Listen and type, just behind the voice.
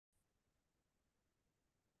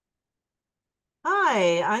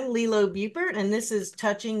Hi, I'm Lilo Bupert, and this is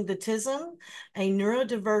Touching the Tism, a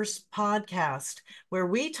neurodiverse podcast where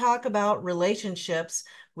we talk about relationships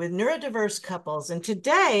with neurodiverse couples. And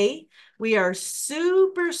today we are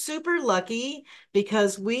super lucky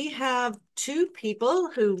because we have two people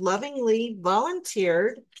who lovingly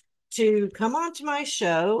volunteered to come onto my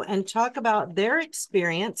show and talk about their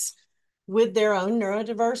experience with their own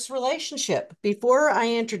neurodiverse relationship. Before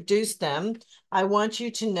I introduce them, I want you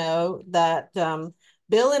to know that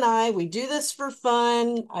Bill and we do this for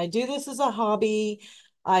fun. I do this as a hobby.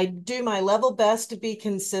 I do my level best to be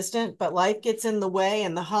consistent, but life gets in the way,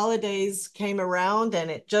 and the holidays came around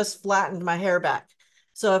and it just flattened my hair back.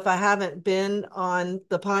 So if I haven't been on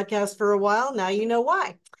the podcast for a while, now you know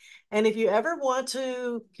why. And if you ever want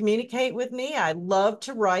to communicate with me, I love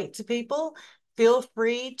to write to people. Feel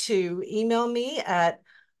free to email me at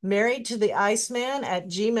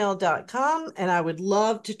marriedtotheiceman@gmail.com, and I would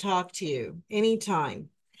love to talk to you anytime.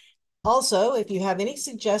 Also, if you have any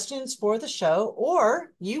suggestions for the show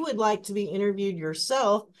or you would like to be interviewed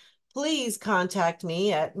yourself, please contact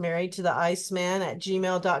me at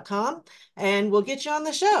marriedtotheiceman@gmail.com and we'll get you on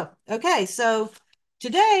the show. Okay, so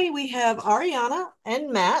today we have Ariana and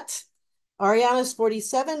Matt. Ariana's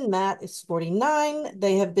 47, Matt is 49.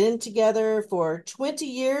 They have been together for 20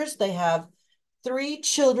 years. They have three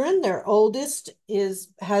children. Their oldest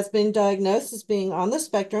has been diagnosed as being on the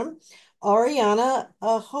spectrum. Ariana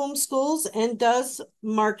homeschools and does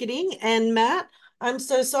marketing. And Matt, I'm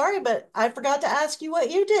so sorry, but I forgot to ask you what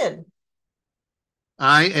you did.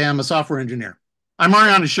 I am a software engineer. I'm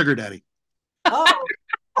Ariana's sugar daddy. Oh,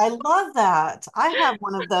 I love that. I have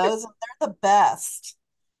one of those, and they're the best.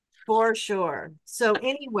 For sure. So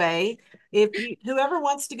anyway, if you whoever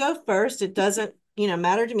wants to go first, it doesn't,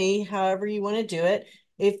 matter to me, however you want to do it.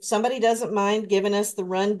 If somebody doesn't mind giving us the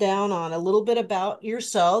rundown on a little bit about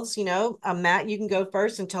yourselves, Matt, you can go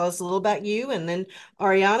first and tell us a little about you, and then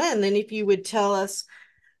Ariana, and then if you would tell us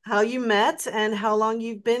how you met and how long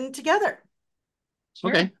you've been together.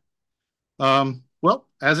 Sure. Okay. Well,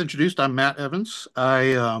 as introduced, I'm Matt Evans.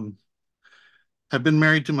 I have been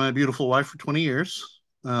married to my beautiful wife for 20 years.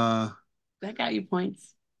 That got you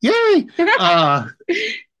points. Yay!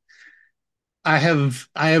 I have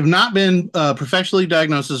not been professionally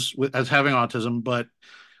diagnosed as having autism, but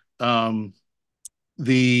um,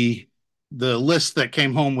 the the list that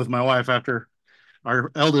came home with my wife after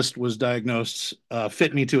our eldest was diagnosed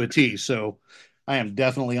fit me to a T. So I am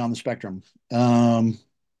definitely on the spectrum. I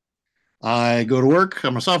go to work.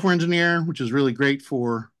 I'm a software engineer, which is really great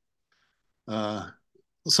for uh,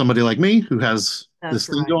 somebody like me who has That's this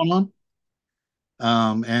thing right. going on.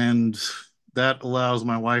 And that allows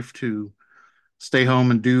my wife to stay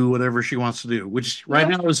home and do whatever she wants to do, which right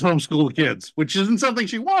Yep. now is homeschool the kids, which isn't something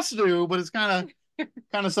she wants to do, but it's kind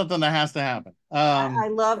of something that has to happen. I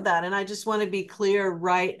love that. And I just want to be clear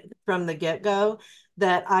right from the get-go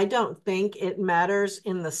that I don't think it matters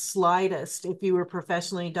in the slightest if you were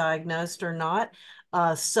professionally diagnosed or not.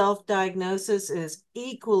 Self-diagnosis is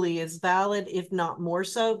equally as valid, if not more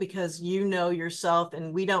so, because you know yourself,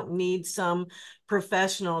 and we don't need some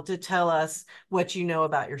professional to tell us what you know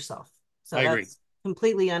about yourself. So I agree. that's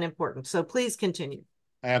completely unimportant. So please continue.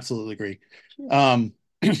 I absolutely agree. Um,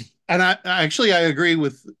 and I agree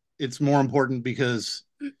with it's more important because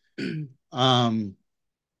um,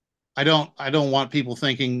 I don't want people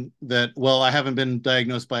thinking that, well, I haven't been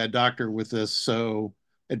diagnosed by a doctor with this, so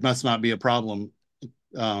it must not be a problem.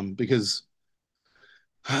 Because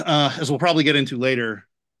as we'll probably get into later,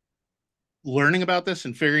 learning about this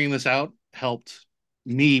and figuring this out helped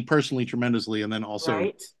me personally tremendously, and then also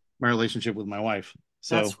Right? my relationship with my wife.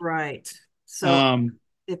 So, That's right. So um,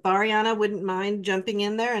 if Ariana wouldn't mind jumping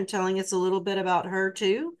in there and telling us a little bit about her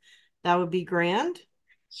too, that would be grand.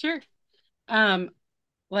 Sure. Um,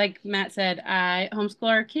 like Matt said, I homeschool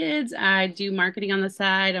our kids. I do marketing on the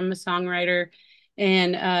side. I'm a songwriter,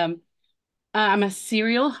 and I'm a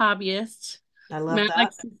serial hobbyist. I love Matt that.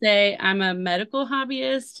 likes to say I'm a medical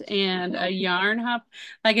hobbyist and a yarn hop.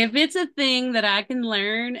 Like if it's a thing that I can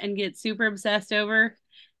learn and get super obsessed over,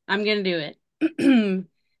 I'm gonna do it. I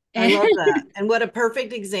And love that. And what a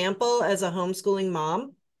perfect example as a homeschooling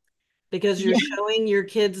mom, because you're yeah, showing your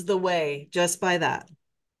kids the way just by that.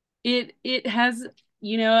 it has,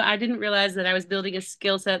 I didn't realize that I was building a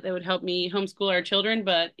skill set that would help me homeschool our children,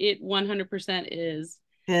 but it 100% is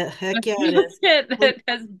a Heck yeah, it skill is. set Well, that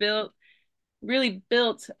has really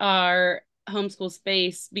built our homeschool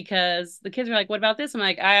space because the kids are like, what about this? I'm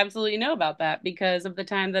like, I absolutely know about that because of the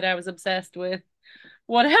time that I was obsessed with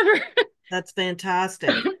whatever. that's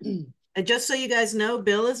fantastic. And just so you guys know,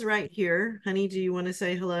 Bill is right here. Honey, do you want to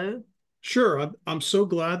say hello? Sure. I'm so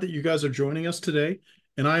glad that you guys are joining us today.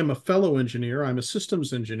 And I am a fellow engineer. I'm a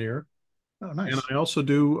systems engineer. Oh, And nice. I also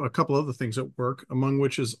do a couple other things at work, among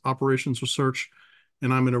which is operations research.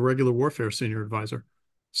 And I'm an irregular warfare senior advisor.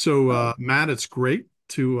 So, Oh, Matt, it's great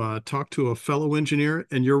to talk to a fellow engineer.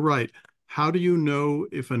 And you're right. How do you know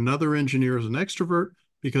if another engineer is an extrovert?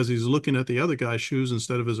 Because he's looking at the other guy's shoes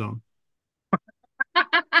instead of his own.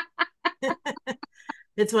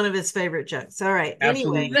 It's one of his favorite jokes. All right.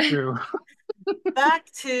 Anyway, absolutely true. back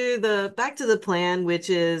to the plan, which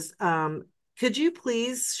is could you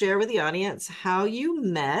please share with the audience how you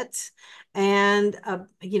met and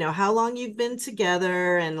how long you've been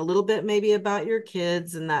together and a little bit maybe about your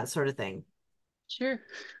kids and that sort of thing. Sure.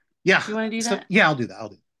 Yeah. You want to do So that? yeah, I'll do that. I'll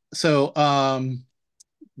do. So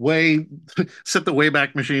way set the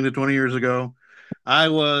Wayback Machine to 20 years ago. I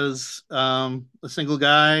was a single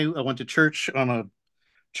guy. I went to church on a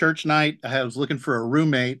church night. I was looking for a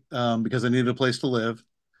roommate because I needed a place to live.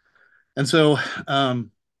 And so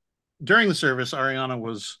during the service, Ariana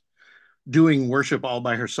was doing worship all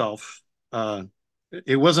by herself. Uh,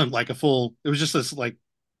 it wasn't like a full, it was just this like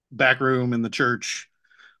back room in the church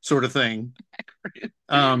sort of thing.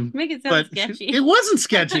 Make it sound But sketchy. it wasn't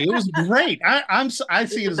sketchy. It was great. I see In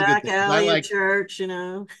it the as a good back thing. I alley of like church.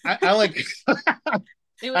 I like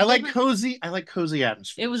It I was like different. cozy. I like cozy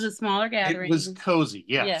atmosphere. It was a smaller It gathering. was cozy,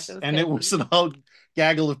 Yes, yes, it was and it cozy. was an old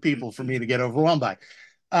gaggle of people for me to get overwhelmed by.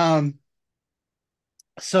 Um,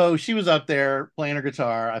 so she was up there playing her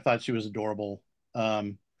guitar. I thought she was adorable,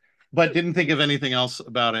 but didn't think of anything else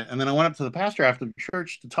about it. And then I went up to the pastor after the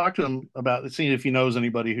church to talk to him about seeing if he knows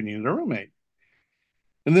anybody who needed a roommate.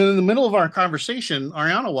 And then in the middle of our conversation,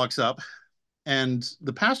 Ariana walks up, and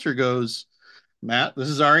the pastor goes, "Matt, this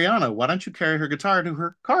is Ariana. Why don't you carry her guitar to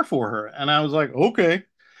her car for her?" And I was like, "Okay."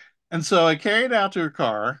 And so I carried it out to her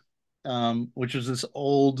car, which was this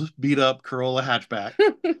old beat up Corolla hatchback.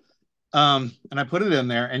 And I put it in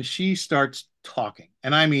there, and she starts talking.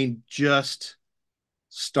 And I mean, just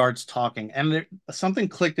starts talking. And something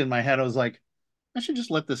clicked in my head. I was like, I should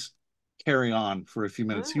just let this carry on for a few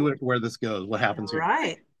minutes, see Oh, where this goes, what happens all here.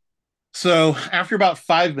 right. So after about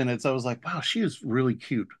 5 minutes, I was like, wow, she is really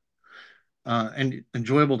cute and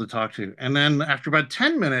enjoyable to talk to. And then after about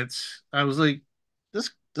 10 minutes, I was like,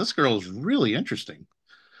 this girl is really interesting.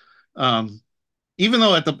 Um, Even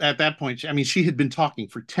though at that point, I mean, she had been talking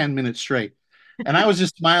for 10 minutes straight. And I was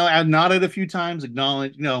just smiling. I nodded a few times,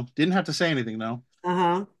 acknowledged, didn't have to say anything though.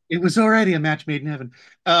 Uh-huh. It was already a match made in heaven.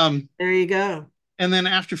 There you go. And then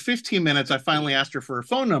after 15 minutes, I finally asked her for her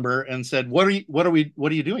phone number and said, what are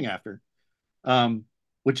you doing after? Um,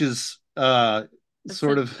 which is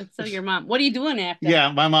sort of, That's so your mom. What are you doing after?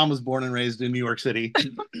 yeah, my mom was born and raised in New York City.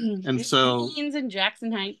 And so, Queens and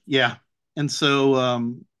Jackson Heights. yeah. And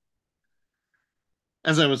so,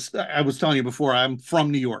 as I was telling you before, I'm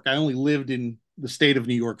from New York. I only lived in the state of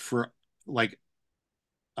New York for like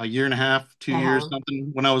a year and a half, 2 years, Uh-huh.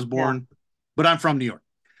 something when I was Yeah. born. But I'm from New York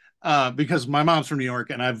because my mom's from New York,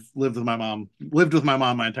 and I've lived with my mom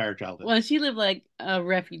my entire childhood. Well, she lived like a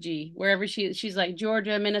refugee wherever she's like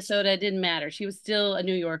Georgia, Minnesota, it didn't matter. She was still a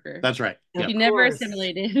New Yorker. That's right. Of Yeah. She never course.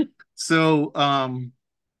 assimilated. So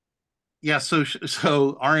yeah, so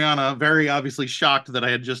Ariana very obviously shocked that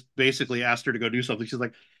I had just basically asked her to go do something. She's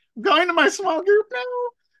like, "I'm going to my small group now."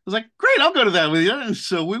 I was like, "Great, I'll go to that with you." And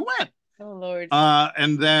so we went. Oh Lord.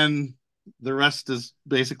 And then the rest is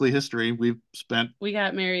basically history. We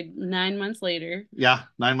got married 9 months later. Yeah,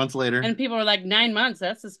 9 months later. And people are like, 9 months,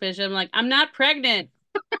 that's suspicious. I'm like, I'm not pregnant.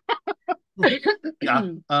 Yeah.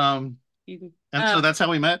 And so that's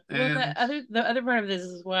how we met. Well, the other part of this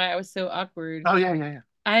is why I was so awkward. Oh yeah.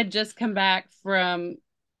 I had just come back from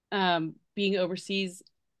being overseas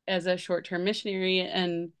as a short-term missionary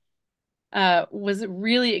and was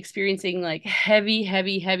really experiencing like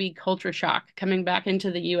heavy culture shock coming back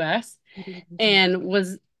into the US and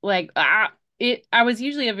was like I was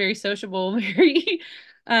usually a very sociable, very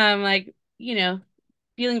like,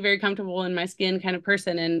 feeling very comfortable in my skin kind of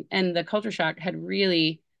person and the culture shock had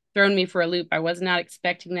really thrown me for a loop. I was not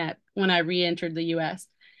expecting that when I re-entered the US.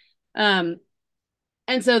 Um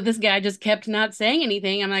and so this guy just kept not saying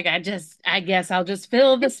anything. I'm like, I guess I'll just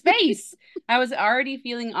fill the space. I was already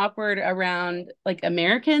feeling awkward around like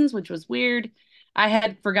Americans, which was weird. I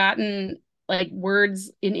had forgotten like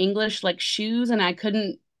words in English, like shoes, and I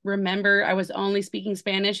couldn't remember. I was only speaking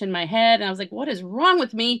Spanish in my head. And I was like, what is wrong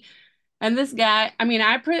with me? And this guy, I mean,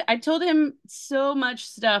 I told him so much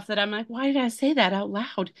stuff that I'm like, why did I say that out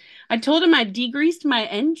loud? I told him I degreased my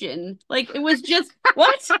engine. Like it was just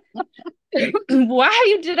what?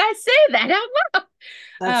 Why did I say that out loud?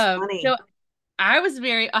 That's funny. So I was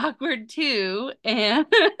very awkward too, and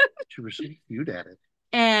to refute at it.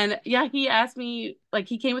 And yeah, he asked me, like,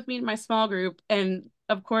 he came with me to my small group, and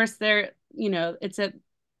of course there, it's at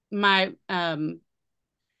my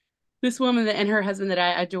this woman and her husband that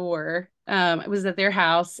I adore, it was at their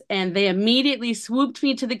house, and they immediately swooped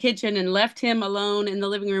me to the kitchen and left him alone in the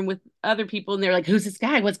living room with other people. And they're like, "Who's this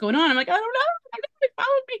guy? What's going on?" I'm like, "I don't know. I don't know. He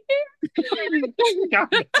followed me here." God,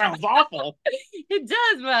 that sounds awful. It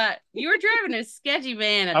does, but you were driving a sketchy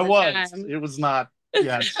van at I the was. time. It was not.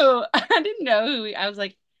 Yes. So I didn't know I was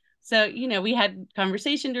like, so, we had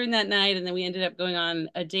conversation during that night, and then we ended up going on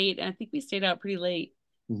a date. And I think we stayed out pretty late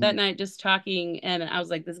that night just talking. And I was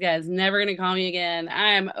like, this guy is never going to call me again.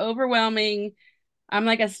 I'm overwhelming. I'm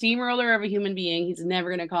like a steamroller of a human being. He's never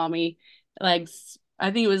going to call me. Like,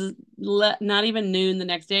 I think it was not even noon the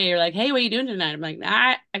next day. You're like, hey, what are you doing tonight? I'm like,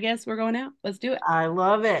 I guess we're going out. Let's do it. I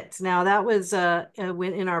love it. Now that was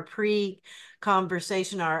when in our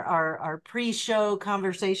pre-conversation, our pre-show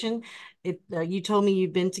conversation, you told me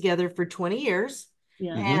you've been together for 20 years.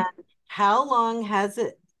 Yeah. And how long has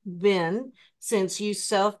it been since you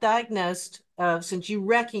self-diagnosed, since you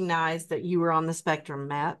recognized that you were on the spectrum,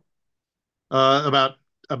 Matt? About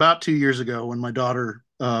 2 years ago, when my daughter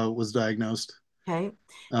was diagnosed. Okay.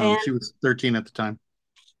 She was 13 at the time.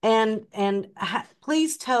 And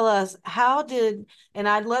please tell us, and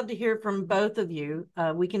I'd love to hear from both of you.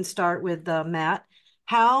 We can start with Matt.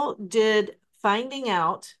 How did finding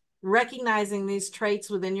out, recognizing these traits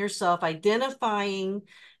within yourself, identifying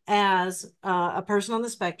as a person on the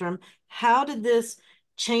spectrum, how did this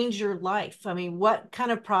change your life? I mean, what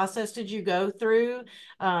kind of process did you go through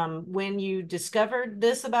when you discovered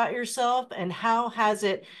this about yourself, and how has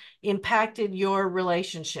it impacted your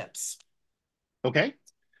relationships? Okay.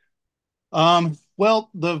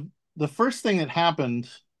 Well, the first thing that happened,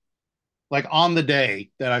 like on the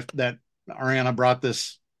day that Ariana brought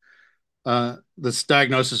this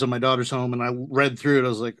diagnosis of my daughter's home, and I read through it, I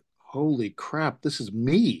was like, holy crap, this is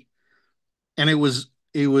me. And it was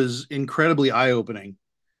incredibly eye-opening.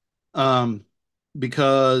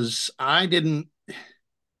 Because I didn't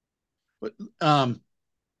I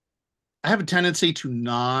have a tendency to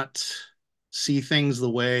not see things the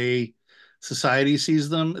way society sees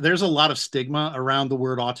them. There's a lot of stigma around the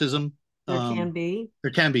word autism. There can be.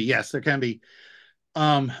 There can be, yes, there can be.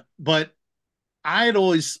 But I had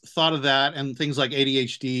always thought of that and things like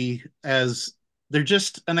ADHD as they're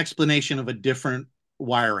just an explanation of a different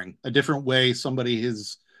wiring, a different way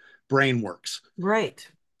his brain works. Right.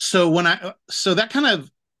 So that kind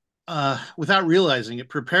of, without realizing it,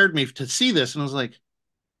 prepared me to see this. And I was like,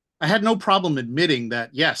 I had no problem admitting that,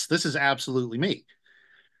 yes, this is absolutely me.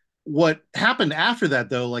 What happened after that,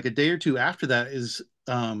 though, like a day or two after that, is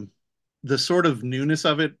the sort of newness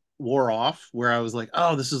of it wore off, where I was like,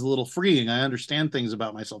 oh, this is a little freeing. I understand things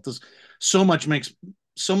about myself. This makes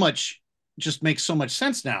so much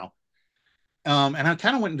sense now. And I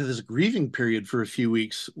kind of went into this grieving period for a few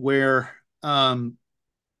weeks where, I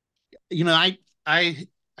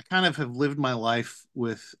kind of have lived my life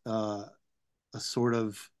with a sort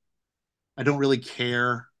of, I don't really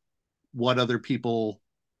care how other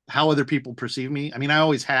people perceive me. I mean, I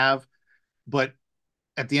always have, but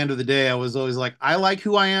at the end of the day, I was always like, I like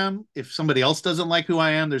who I am. If somebody else doesn't like who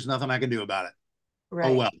I am, there's nothing I can do about it.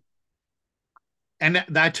 Right. Oh, well. And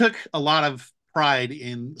I took a lot of pride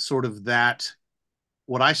in sort of that,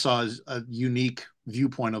 what I saw as a unique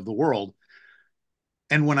viewpoint of the world.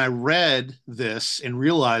 And when I read this and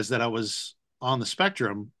realized that I was on the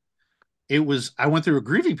spectrum, I went through a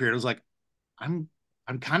grieving period. I was like, I'm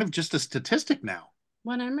kind of just a statistic now.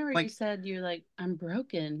 When I remember you said, you're like, I'm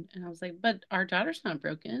broken. And I was like, but our daughter's not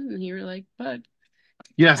broken. And you were like, but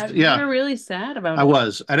yes, yeah, you were really sad about it. I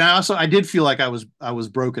was. And I did feel like I was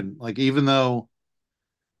broken. Like, even though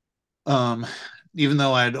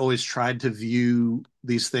I'd always tried to view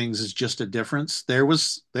these things as just a difference, there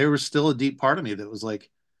was still a deep part of me that was like,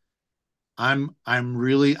 I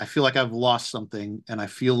feel like I've lost something. And I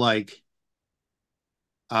feel like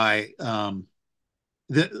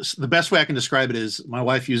the best way I can describe it is, my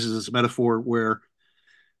wife uses this metaphor where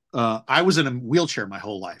I was in a wheelchair my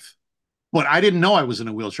whole life, but I didn't know I was in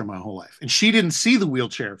a wheelchair my whole life. And she didn't see the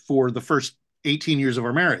wheelchair for the first 18 years of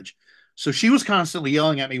our marriage. So she was constantly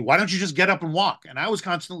yelling at me, why don't you just get up and walk? And I was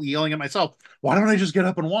constantly yelling at myself, why don't I just get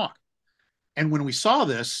up and walk? And when we saw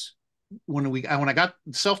this, when I got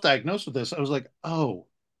self-diagnosed with this, I was like, oh,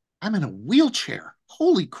 I'm in a wheelchair.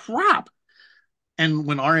 Holy crap. And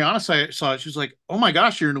when Ariana saw it, she was like, oh my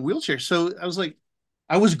gosh, you're in a wheelchair. So I was like,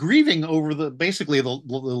 I was grieving over basically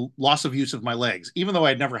the loss of use of my legs, even though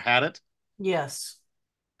I'd never had it. Yes.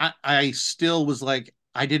 I still was like,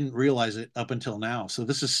 I didn't realize it up until now. So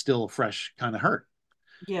this is still a fresh kind of hurt.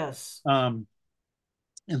 Yes. And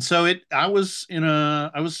so I was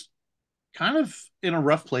kind of in a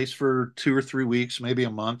rough place for 2 or 3 weeks, maybe a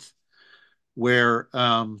month, where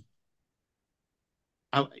it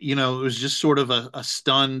was just sort of a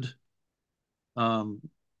stunned um,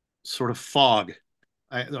 sort of fog,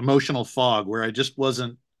 emotional fog, where I just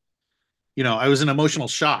wasn't, I was in emotional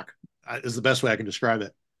shock, is the best way I can describe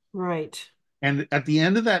it. Right. And at the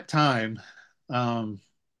end of that time, um,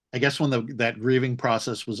 I guess when that grieving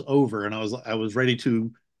process was over, and I was ready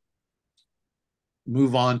to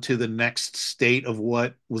move on to the next state of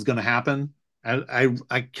what was going to happen. I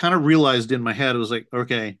kind of realized in my head, it was like,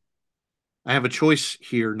 okay, I have a choice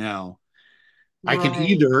here now. I can Right.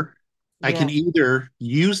 either I can Yes. either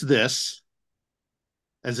use this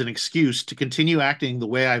as an excuse to continue acting the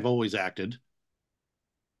way I've always acted,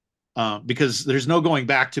 because there's no going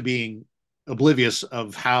back to being oblivious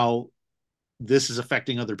of how this is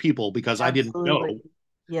affecting other people because I didn't Absolutely. know.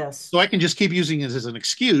 Yes. So I can just keep using it as an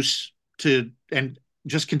excuse and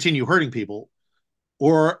just continue hurting people,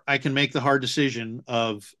 or I can make the hard decision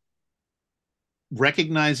of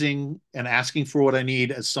recognizing and asking for what I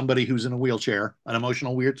need as somebody who's in a wheelchair, an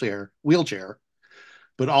emotional wheelchair,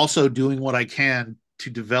 but also doing what I can to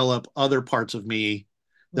develop other parts of me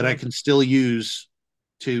that I Mm. can still use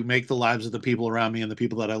to make the lives of the people around me and the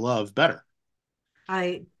people that I love better.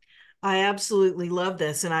 I I absolutely love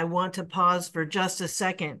this, and I want to pause for just a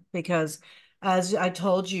second because, as I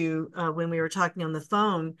told you when we were talking on the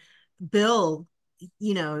phone, Bill,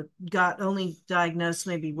 got only diagnosed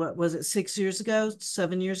maybe what was it, 6 years ago,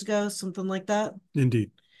 7 years ago, something like that.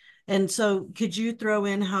 Indeed. And so, could you throw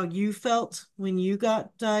in how you felt when you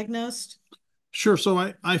got diagnosed? Sure.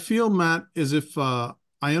 So I feel, Matt, as if I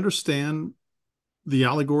understand the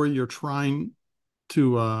allegory you're trying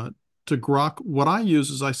to grok. What I use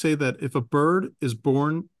is I say that if a bird is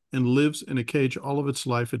born and lives in a cage all of its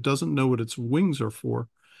life, it doesn't know what its wings are for.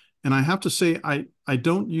 And I have to say, I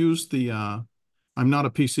don't use I'm not a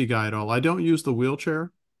PC guy at all. I don't use the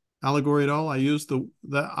wheelchair allegory at all. I use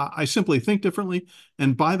I simply think differently.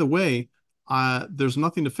 And by the way, there's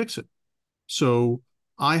nothing to fix it. So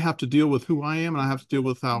I have to deal with who I am, and I have to deal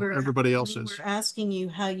with how everybody else We're is. asking you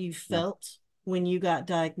how you Yeah. felt when you got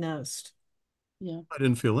diagnosed. Yeah. I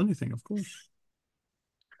didn't feel anything, of course.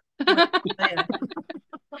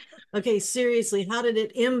 Okay, seriously, how did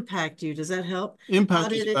it impact you? Does that help? How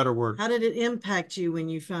Impact is did a it better word. how did it impact you when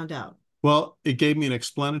you found out? Well, it gave me an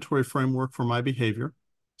explanatory framework for my behavior.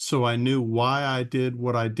 So I knew why I did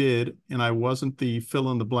what I did, and I wasn't the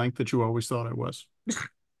fill in the blank that you always thought I was.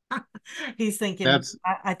 He's thinking, That's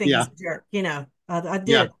I think he's yeah, a jerk. I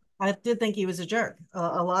yeah, did. I did think he was a jerk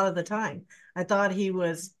a lot of the time. I thought he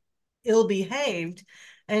was ill behaved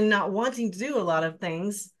and not wanting to do a lot of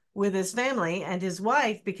things with his family and his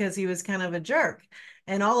wife because he was kind of a jerk.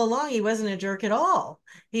 And all along, he wasn't a jerk at all.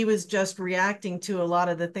 He was just reacting to a lot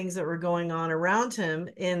of the things that were going on around him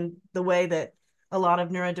in the way that a lot of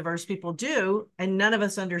neurodiverse people do. And none of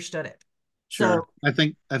us understood it. sure. So I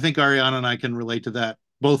think Ariana and I can relate to that.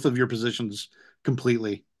 Both of your positions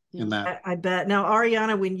completely Yeah. in that. I bet. Now,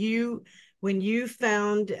 Ariana, when you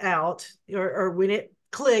found out or when it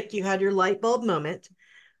clicked, you had your light bulb moment.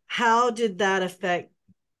 How did that affect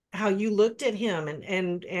how you looked at him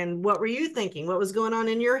and what were you thinking? What was going on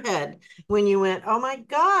in your head when you went, "Oh my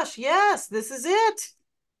gosh, yes, this is it."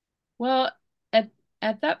 Well, at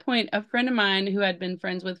at that point, a friend of mine who I'd been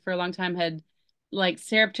friends with for a long time had like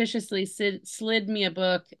surreptitiously slid me a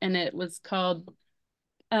book, and it was called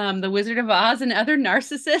The Wizard of Oz and Other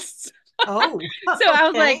Narcissists. Oh, So I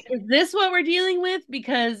was like, okay. is this what we're dealing with?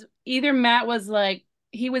 Because either Matt was like,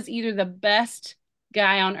 he was either the best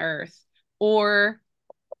guy on earth or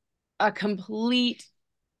a complete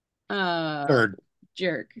Third,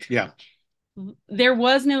 jerk. yeah, There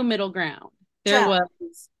was no middle ground. There Ciao.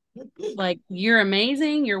 was like, you're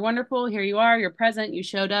amazing, you're wonderful, here you are, you're present, you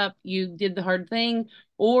showed up, you did the hard thing,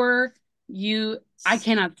 or I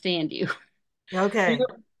cannot stand you. Okay.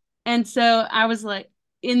 And so I was like,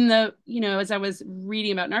 in the, as I was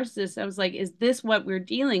reading about narcissists, I was like, is this what we're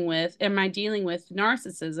dealing with? Am I dealing with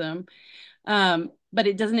narcissism? But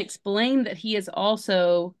it doesn't explain that he is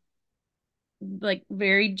also like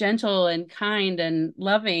very gentle and kind and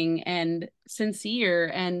loving and sincere.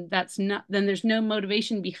 And then there's no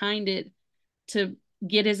motivation behind it to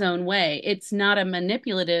get his own way. It's not a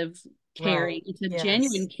manipulative Right. caring, it's a Yes.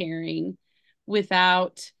 genuine caring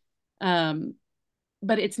without, um,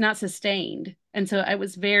 but it's not sustained. And so it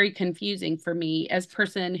was very confusing for me as a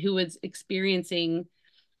person who was experiencing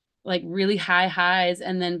like really high highs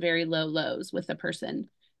and then very low lows with a person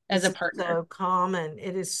as This a is partner. so common.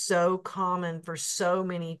 It is so common for so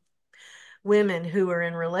many women who are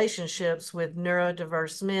in relationships with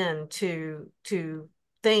neurodiverse men to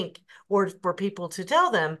think, or for people to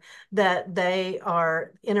tell them that they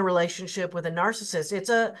are in a relationship with a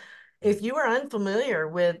narcissist. If you are unfamiliar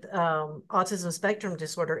with autism spectrum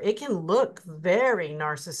disorder, it can look very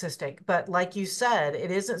narcissistic, but like you said, it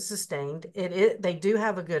isn't sustained. They do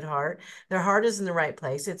have a good heart. Their heart is in the right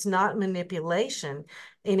place. It's not manipulation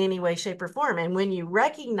in any way, shape, or form. And when you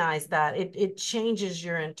recognize that, it changes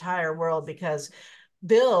your entire world, because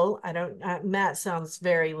Bill, Matt sounds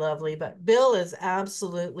very lovely, but Bill is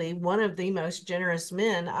absolutely one of the most generous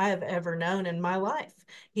men I have ever known in my life.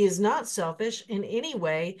 He is not selfish in any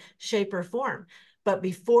way, shape, or form. But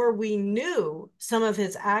before we knew, some of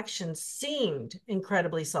his actions seemed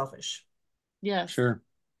incredibly selfish. Yes. Sure.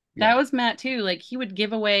 That was Matt too. Like he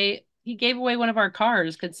gave away one of our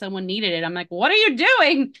cars because someone needed it. I'm like, what are you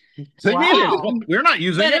doing? They needed Wow. it. We're not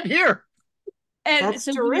using But it here. And That's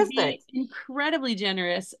so he would be terrific. incredibly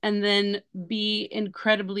generous and then be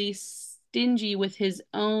incredibly stingy with his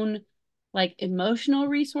own like emotional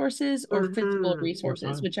resources or physical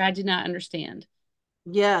resources, which I did not understand.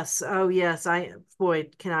 Yes. Oh, yes. Boy,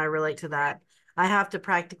 can I relate to that. I have to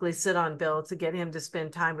practically sit on Bill to get him to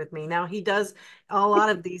spend time with me. Now, he does a lot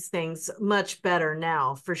of these things much better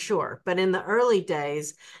now, for sure. But in the early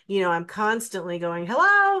days, I'm constantly going,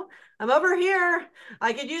 hello, I'm over here.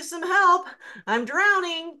 I could use some help. I'm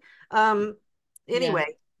drowning. Um, Yeah. anyway,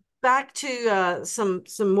 back to some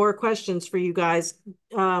more questions for you guys.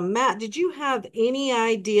 Matt, did you have any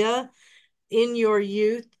idea in your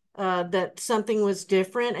youth that something was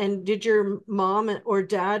different? And did your mom or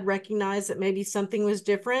dad recognize that maybe something was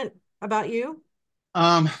different about you?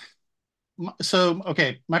 Um, so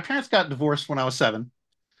okay, my parents got divorced when I was 7.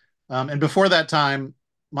 And before that time,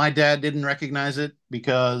 my dad didn't recognize it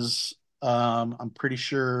because I'm pretty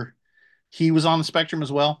sure he was on the spectrum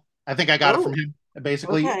as well. I think I got it from Oh, him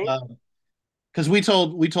basically, okay. because we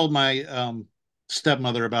told my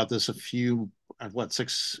stepmother about this a few, what,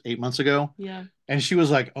 6, 8 months ago, Yeah. and she was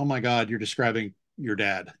like, "Oh my God, you're describing your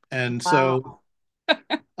dad." And so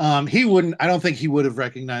Wow. he wouldn't. I don't think he would have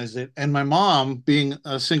recognized it. And my mom, being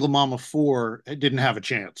a single mom of 4, didn't have a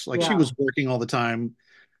chance. Like she Yeah. was working all the time,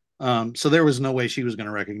 so there was no way she was going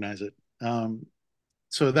to recognize it.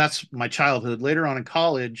 So that's my childhood. Later on in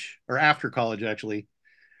college, or after college, actually,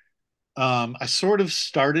 I sort of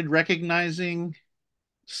started recognizing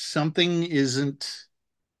something isn't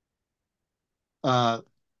uh,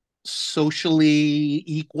 socially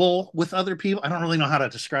equal with other people. I don't really know how to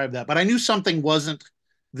describe that, but I knew something wasn't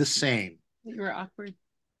the same. You were awkward.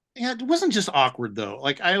 Yeah, it wasn't just awkward though.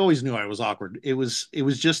 Like I always knew I was awkward. It was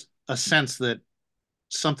just a sense that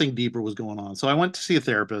something deeper was going on. So I went to see a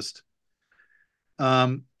therapist.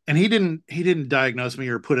 And he didn't diagnose me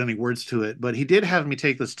or put any words to it, but he did have me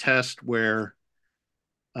take this test where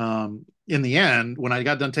in the end, when I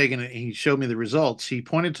got done taking it, he showed me the results. He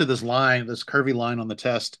pointed to this line, this curvy line on the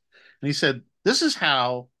test, and he said, "This is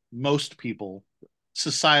how most people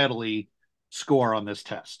societally score on this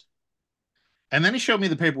test." And then he showed me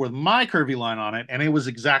the paper with my curvy line on it, and it was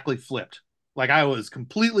exactly flipped. Like I was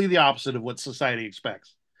completely the opposite of what society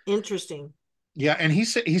expects. Interesting. Yeah, and he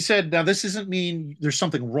said, "Now this doesn't mean there's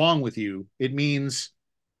something wrong with you. It means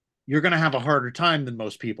you're going to have a harder time than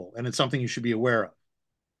most people, and it's something you should be aware of."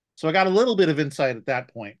 So I got a little bit of insight at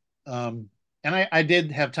that point. And I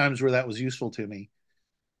did have times where that was useful to me.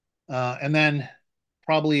 And then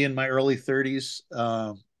probably in my early 30s,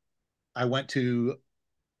 I went to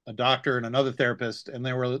a doctor and another therapist, and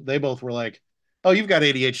they both were like, "Oh, you've got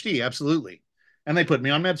ADHD, absolutely," and they put me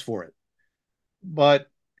on meds for it. But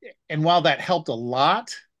and while that helped a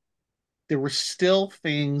lot, there were still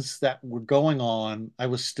things that were going on. I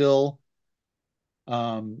was still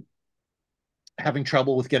um, having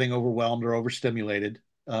trouble with getting overwhelmed or overstimulated.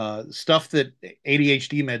 Stuff that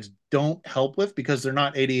ADHD meds don't help with because they're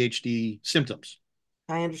not ADHD symptoms.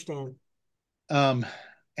 I understand. Um,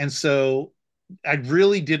 and so I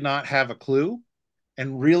really did not have a clue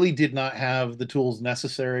and really did not have the tools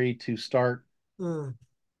necessary to start Mm.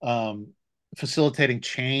 um, facilitating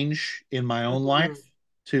change in my own life Mm.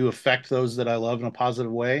 to affect those that I love in a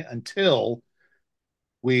positive way until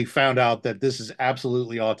we found out that this is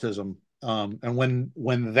absolutely autism. And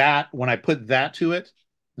when I put that to it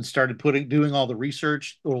and started doing all the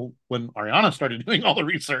research, or when Ariana started doing all the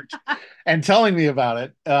research and telling me about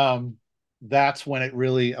it, that's when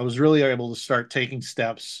I was really able to start taking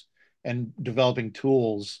steps and developing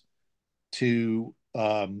tools to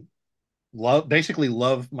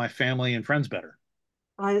love my family and friends better.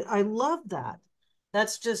 I love that.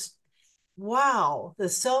 That's just Wow, the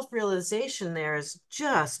self-realization there is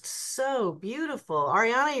just so beautiful.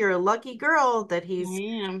 Ariana, you're a lucky girl that I he's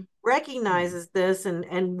am. recognizes this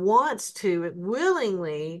and wants to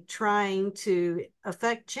willingly trying to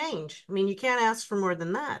affect change. I mean, you can't ask for more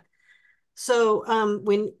than that. So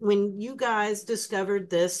when you guys discovered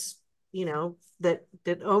this,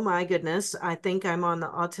 that oh my goodness, I think I'm on the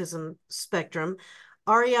autism spectrum.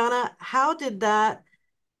 Ariana, how did that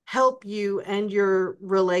help you and your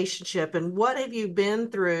relationship? And what have you been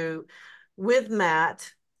through with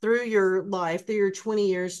Matt through your life, through your 20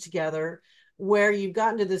 years together, where you've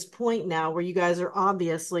gotten to this point now where you guys are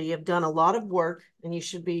obviously have done a lot of work, and you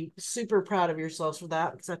should be super proud of yourselves for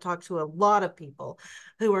that, because I talk to a lot of people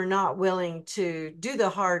who are not willing to do the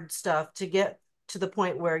hard stuff to get to the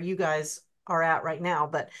point where you guys are at right now.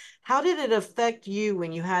 But how did it affect you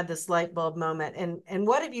when you had this light bulb moment, and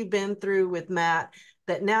what have you been through with Matt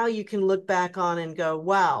that now you can look back on and go,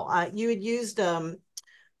 wow, you had used an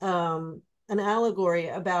allegory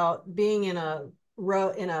about being in a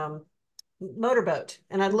motorboat,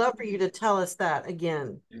 and I'd love for you to tell us that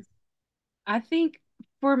again. I think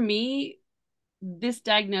for me, this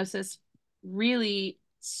diagnosis really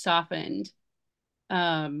softened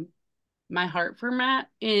um, my heart for Matt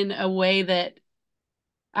in a way that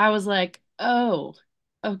I was like, oh,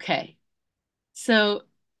 okay. So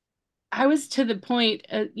I was to the point,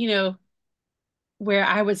 where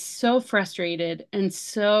I was so frustrated and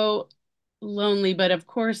so lonely. But of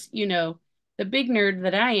course, the big nerd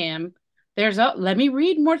that I am, let me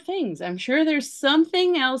read more things. I'm sure there's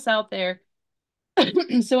something else out there.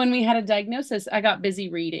 So when we had a diagnosis, I got busy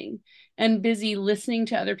reading and busy listening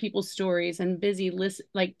to other people's stories and busy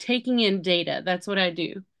like taking in data. That's what I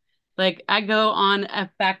do. Like I go on a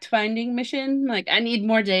fact-finding mission. Like I need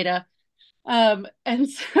more data. And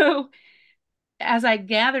so as I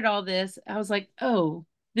gathered all this, I was like, oh,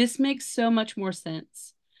 this makes so much more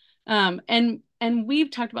sense. And we've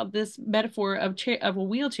talked about this metaphor of a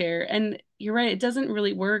wheelchair, and you're right, it doesn't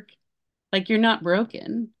really work. Like you're not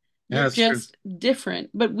broken. Yeah, You're that's true. just different.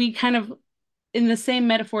 But we kind of in the same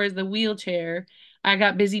metaphor as the wheelchair, I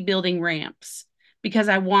got busy building ramps because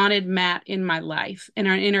I wanted Matt in my life, in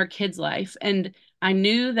our kid's life. And I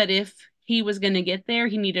knew that if he was going to get there,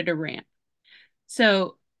 he needed a ramp.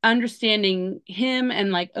 So understanding him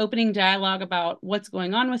and like opening dialogue about what's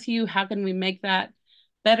going on with you, how can we make that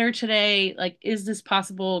better today? Like, is this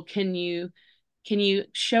possible? Can you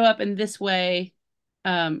show up in this way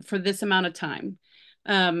for this amount of time?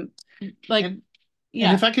 Um, like, And and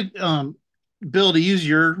yeah, if I could, Bill, to use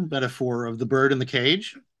your metaphor of the bird in the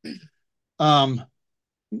cage, um,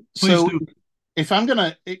 Please so do. if I'm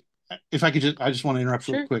gonna, if I could just, I just want to interrupt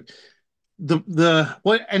real sure. quick. The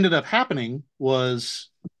what ended up happening was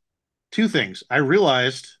two things. I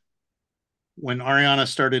realized when Ariana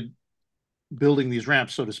started building these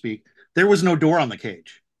ramps, so to speak, there was no door on the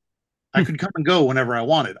cage. I could come and go whenever I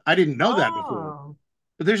wanted. I didn't know that before, Oh,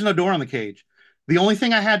 but there's no door on the cage. The only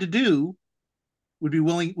thing I had to do for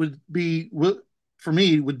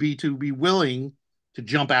me would be to be willing to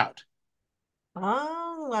jump out.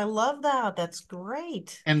 oh, I love that. That's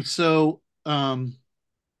great. And so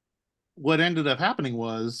what ended up happening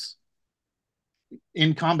was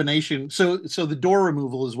in combination. So the door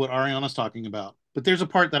removal is what Ariana's talking about. But there's a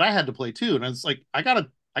part that I had to play too, and it's like I gotta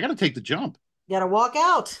take the jump. You gotta walk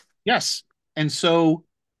out. Yes. And so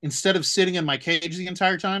instead of sitting in my cage the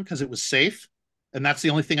entire time because it was safe, and that's the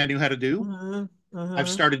only thing I knew how to do, Mm-hmm, I've mm-hmm.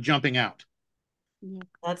 started jumping out. Yeah.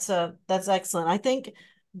 That's excellent. I think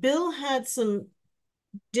Bill had some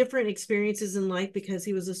different experiences in life because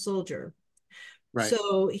he was a soldier. Right.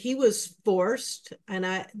 So he was forced, and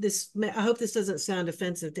I hope this doesn't sound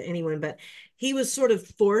offensive to anyone, but he was sort of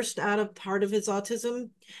forced out of part of his autism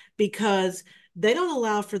because they don't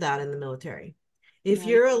allow for that in the military. If Right.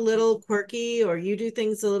 you're a little quirky or you do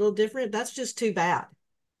things a little different, that's just too bad.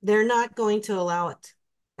 They're not going to allow it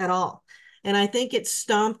at all. And I think it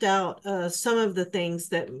stomped out some of the things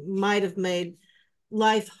that might have made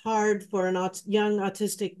life hard for an young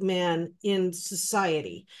autistic man in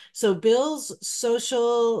society. So Bill's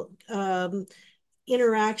social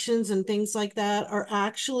interactions and things like that are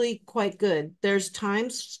actually quite good. There's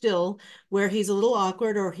times still where he's a little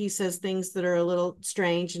awkward or he says things that are a little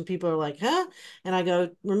strange and people are like, huh? And I go,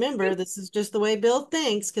 remember, this is just the way Bill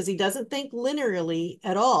thinks, because he doesn't think linearly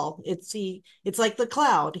at all. It's like the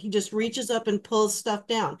cloud. He just reaches up and pulls stuff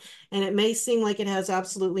down. And it may seem like it has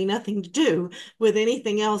absolutely nothing to do with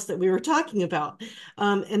anything else that we were talking about.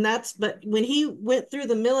 But when he went through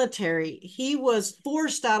the military, he was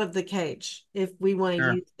forced out of the cage, if we want to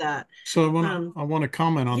Sure. use that. So Um, I want to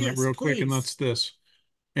comment on that yes, real quick, and please. that's this.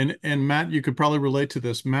 And Matt, you could probably relate to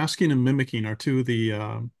this. Masking and mimicking are two of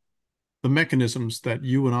the mechanisms that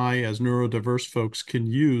you and I, as neurodiverse folks, can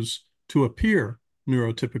use to appear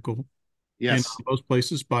neurotypical in Yes. most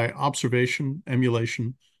places by observation,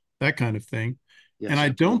 emulation, that kind of thing. And Yes, I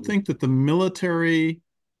don't absolutely. think that the military,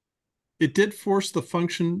 it did force the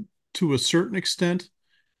function to a certain extent.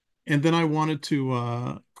 And then I wanted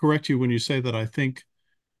to correct you when you say that I think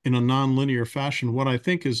in a nonlinear fashion. What I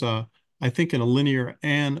think is, I think in a linear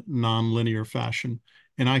and nonlinear fashion,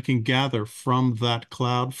 and I can gather from that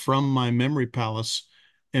cloud, from my memory palace,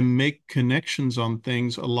 and make connections on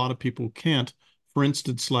things a lot of people can't. For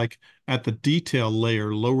instance, like at the detail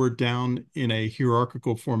layer, lower down in a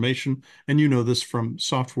hierarchical formation, and you know this from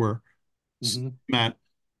software, Mhm. Matt,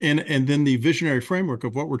 and then the visionary framework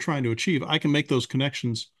of what we're trying to achieve. I can make those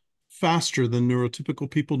connections faster than neurotypical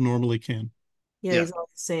people normally can. Yeah, Yeah. he's always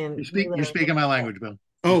saying You're speaking my language, Bill.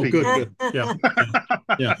 You're Oh, speaking good, my good. Yeah,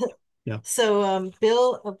 yeah, yeah, yeah. So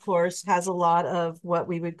Bill, of course, has a lot of what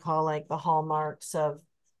we would call like the hallmarks of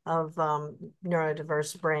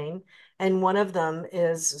neurodiverse brain, and one of them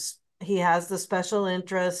is he has the special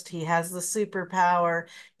interest, he has the superpower,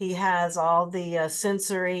 he has all the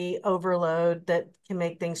sensory overload that can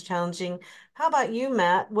make things challenging. How about you,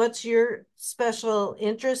 Matt? What's your special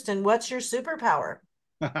interest and what's your superpower?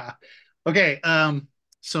 Okay,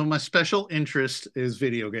 so my special interest is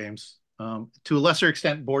video games. To a lesser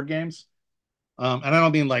extent, board games. And I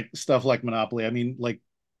don't mean like stuff like Monopoly. I mean like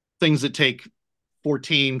things that take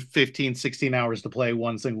 14, 15, 16 hours to play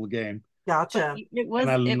one single game. But Gotcha. it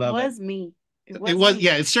And I love it. was me. It It was was, me.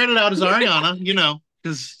 yeah, it started out as Ariana,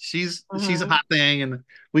 because she's a Mhm. hot thing and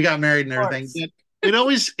we got married and Of everything. course. But it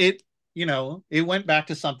always it went back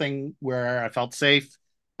to something where I felt safe.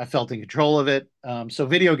 I felt in control of it. So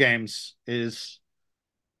video games is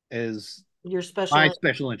Your my special,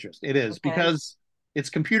 special interest. It is okay. because it's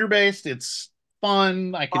computer based, it's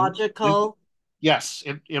fun. I can Logical. yes,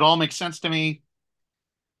 it all makes sense to me.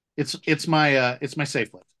 It's my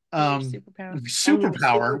safe life. And your superpower. And your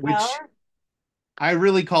Superpower, which superpower? I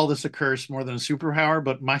really call this a curse more than a superpower,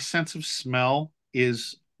 but my sense of smell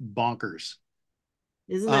is bonkers.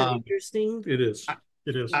 Isn't that Um, interesting? It is. I,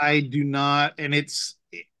 It is. I do not, and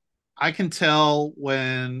I can tell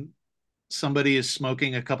when somebody is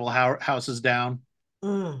smoking a couple of houses down.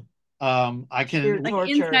 Mm, I sheer can Like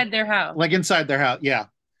torture. inside their house. like inside their house. Yeah.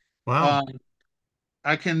 Wow. Um,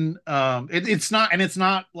 I can. It's not, and it's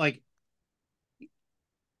not like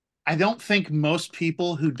I don't think most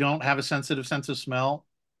people who don't have a sensitive sense of smell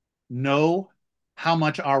know how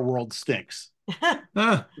much our world stinks.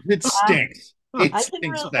 Ah. It stinks. It I can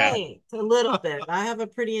stinks bad. relate a little bit. I have a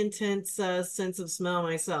pretty intense sense of smell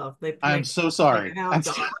myself. They I'm make so like sorry. a hound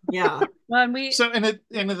dog. Yeah. Well, and we So and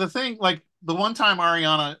the thing like the one time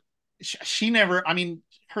Ariana, she never. I mean,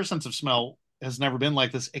 her sense of smell has never been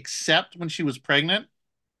like this, except when she was pregnant.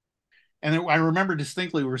 And I remember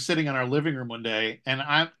distinctly we were sitting in our living room one day, and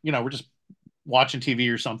we're just watching TV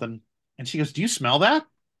or something, and she goes, "Do you smell that?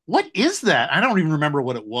 What is that?" I don't even remember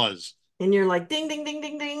what it was. And you're like ding ding ding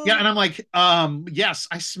ding Yeah, ding. and I'm like, yes,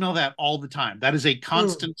 I smell that all the time. That is a Mm.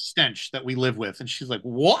 constant stench that we live with. And she's like,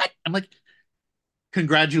 what? I'm like,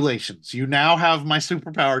 congratulations, you now have my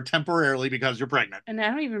superpower temporarily because you're pregnant. and I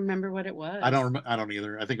don't even remember what it was. I don't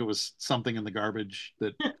either. I think it was something in the garbage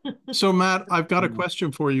that So Matt, I've got a um,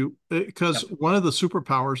 question for you because yep. one of the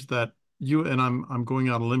superpowers that you and I'm going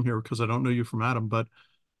out on a limb here because I don't know you from Adam, but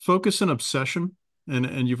focus and obsession,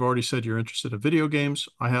 and you've already said you're interested in video games.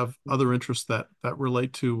 I have other interests that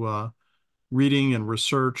relate to reading and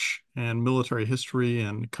research and military history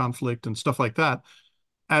and conflict and stuff like that.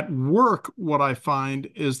 At work, what I find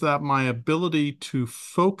is that my ability to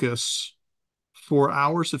focus for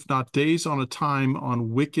hours, if not days on a time,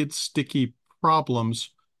 on wicked, sticky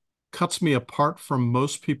problems cuts me apart from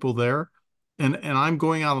most people there. And I'm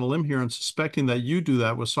going out on a limb here and suspecting that you do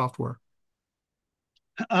that with software.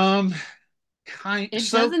 um kind It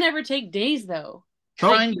so doesn't ever take days though.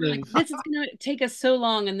 Like Oh, kind you're like, of this is gonna take us so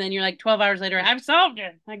long, and then you're like 12 hours later, I've solved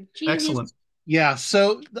it. Like genius. excellent. yeah.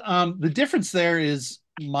 So the difference there is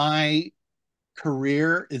my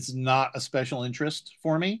career is not a special interest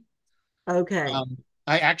for me. Okay. Um,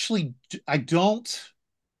 I actually I don't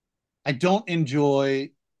enjoy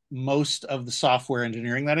most of the software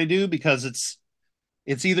engineering that I do because it's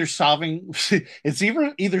either solving it's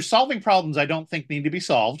either solving problems I don't think need to be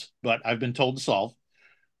solved, but I've been told to solve,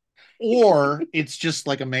 or it's just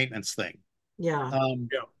like a maintenance thing. Yeah. Um,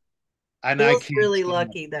 Yeah. and I Bill's can't really stand that.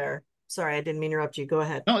 lucky there. Sorry, I didn't mean to interrupt you. Go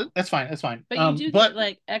ahead. No, that's fine. That's fine. But you do But get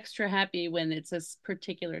like extra happy when it's a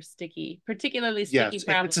particularly sticky yes, if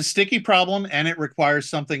problem. it's a sticky problem and it requires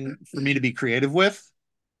something for me to be creative with,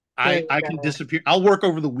 There I you I can go. disappear. I'll work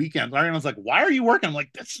over the weekend. Ariana's like, "Why are you working?" I'm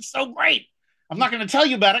like, "This is so great. I'm not going to tell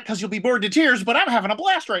you about it because you'll be bored to tears, but I'm having a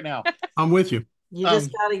blast right now." I'm with you. You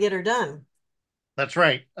just Um, got to get her done. that's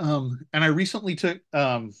right. And I recently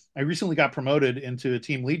got promoted into a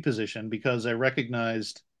team lead position because I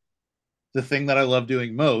recognized the thing that I love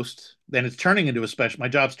doing most, then it's turning into a special, my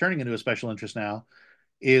job's turning into a special interest now,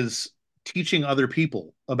 is teaching other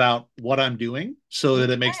people about what I'm doing so that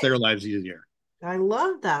it makes their Okay. lives easier. I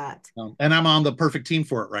love that. And I'm on the perfect team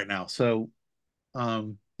for it right now. So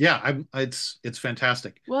yeah, it's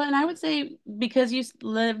fantastic. Well, and I would say because you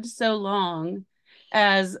lived so long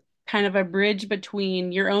as kind of a bridge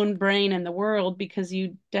between your own brain and the world, because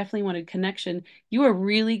you definitely wanted connection, you are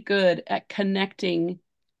really good at connecting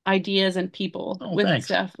ideas and people Oh, with thanks.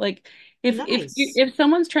 stuff. Like if Nice. if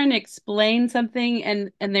someone's trying to explain something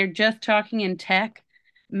and they're just talking in tech,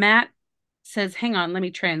 Matt says, "Hang on, let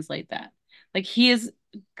me translate that." Like he is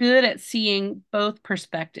good at seeing both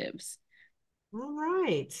perspectives. All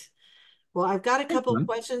right. Well, I've got a Thanks, couple man.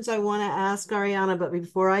 questions I want to ask Ariana, but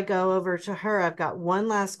before I go over to her, I've got one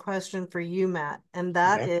last question for you, Matt. And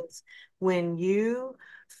that Okay. is when you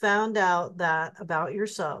found out that about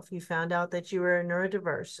yourself, you found out that you were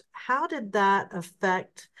neurodiverse, how did that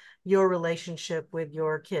affect your relationship with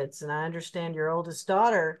your kids? And I understand your oldest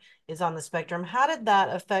daughter is on the spectrum. How did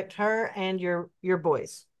that affect her and your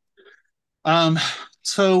boys? Um,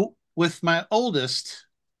 so with my oldest,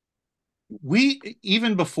 we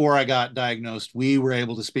even before I got diagnosed, we were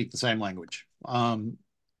able to speak the same language.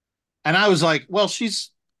 And I was like, well,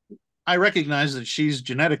 I recognize that she's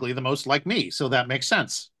genetically the most like me, so that makes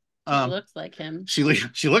sense. She Um, looks like him. she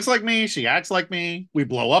looks like me, she acts like me, we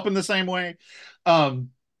blow up in the same way. Um,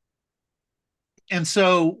 and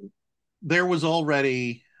so there was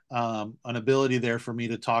already an ability there for me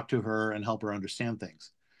to talk to her and help her understand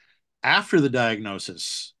things. After the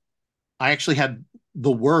diagnosis, I actually had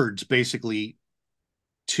the words basically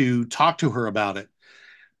to talk to her about it.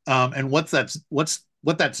 And what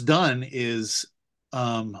that's done is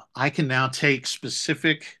I can now take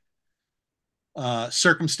specific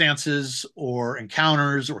circumstances or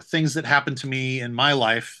encounters or things that happened to me in my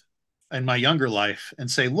life, in my younger life, and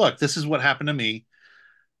say, look, this is what happened to me.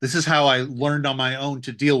 This is how I learned on my own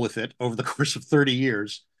to deal with it over the course of 30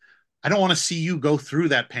 years. I don't want to see you go through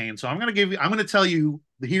that pain. So I'm going to tell you,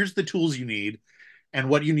 here's the tools you need and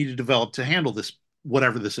what you need to develop to handle this,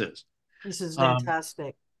 whatever this is. This is Um,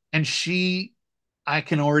 fantastic. and I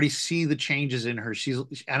can already see the changes in her.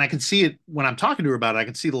 And I can see it when I'm talking to her about it. I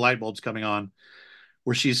can see the light bulbs coming on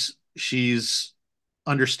where she's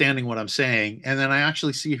understanding what I'm saying. And then I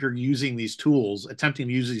actually see her using these tools, attempting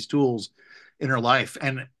to use these tools in her life.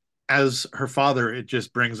 And as her father, it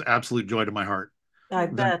just brings absolute joy to my heart. I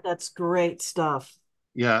That, bet that's great stuff.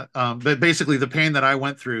 yeah. But basically the pain that I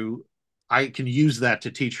went through, I can use that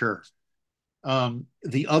to teach her.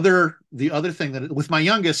 The other thing that with my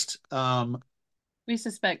youngest, We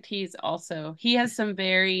suspect he has some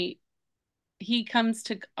very he comes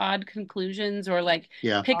to odd conclusions or like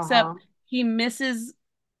yeah, picks up Uh-huh. he misses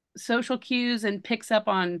social cues and picks up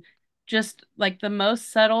on just like the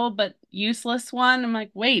most subtle but useless one. I'm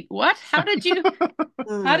like, wait, what? How did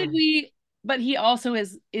Mm. we but he also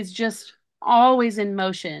is just always in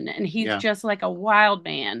motion and he's yeah, just like a wild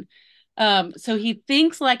man. So he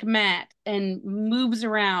thinks like Matt and moves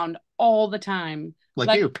around all the time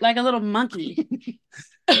like you. like a little monkey.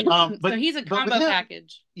 So he's a But with combo him,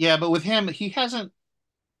 package. yeah, but with him,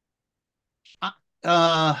 uh,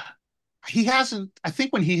 uh he hasn't. I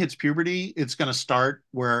think when he hits puberty, it's going to start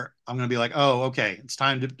where I'm going to be like, oh, okay, it's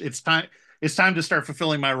time to start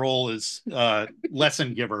fulfilling my role as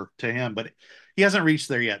lesson giver to him. But he hasn't reached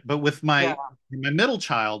there yet. But with Yeah. my middle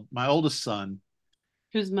child, my oldest son,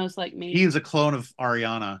 Who's most like he me. is a clone of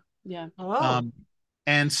Ariana. Yeah. Oh, Um,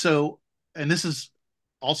 and so, and this is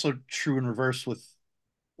also true in reverse with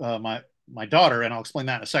my daughter, and I'll explain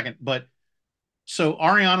that in a second. But so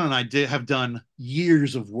Ariana and I have done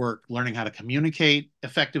years of work learning how to communicate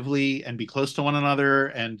effectively and be close to one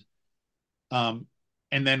another, um,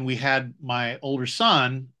 and then we had my older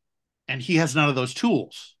son, and he has none of those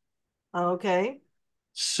tools. okay.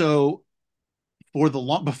 So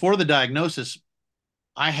before the diagnosis,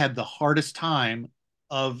 I had the hardest time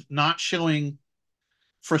of not showing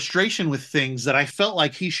frustration with things that I felt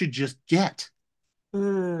like he should just get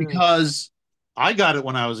Mm. because I got it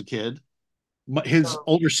when I was a kid. His So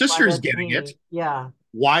older why sister is doesn't getting it. he? Yeah.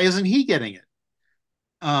 Why isn't he getting it?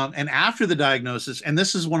 And after the diagnosis, and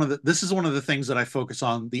this is one of the things that I focus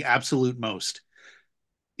on the absolute most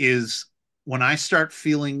is when I start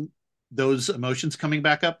feeling those emotions coming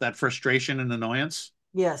back up, that frustration and annoyance.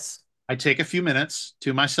 Yes. I take a few minutes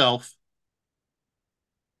to myself.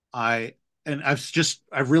 I and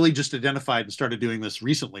I've really just identified and started doing this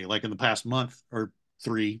recently, like in the past month or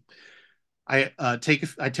three. I take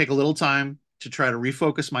a little time to try to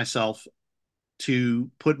refocus myself, to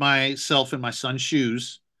put myself in my son's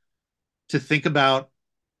shoes, to think about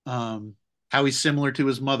um, how he's similar to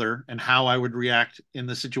his mother and how I would react in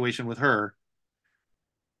the situation with her.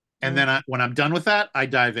 And then when I'm done with that, I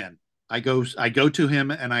dive in. I go to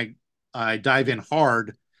him and I dive in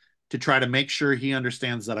hard to try to make sure he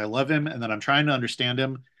understands that I love him and that I'm trying to understand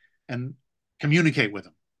him and communicate with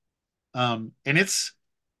him. And it's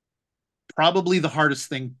probably the hardest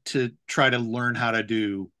thing to try to learn how to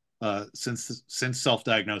do since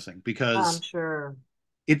self-diagnosing, I'm because sure.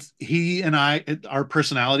 it's he and our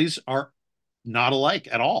personalities are not alike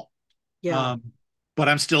at all. Yeah. But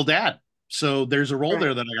I'm still dad, so there's a role there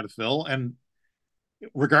Right. that I got to fill, and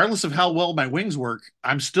regardless of how well my wings work,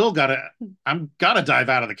 I'm gotta dive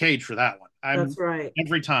out of the cage for that one. I'm That's right.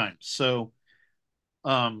 every time. So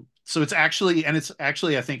it's actually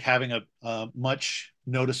I think having a much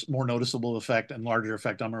more noticeable effect and larger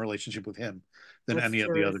effect on my relationship with him than That's any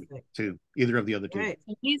of the other terrific. two, either of the other two. Right.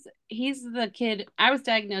 He's the kid. I was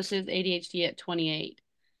diagnosed with ADHD at 28.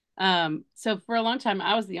 So for a long time,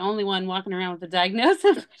 I was the only one walking around with a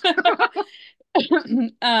diagnosis.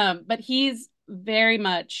 But he's very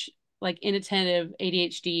much like inattentive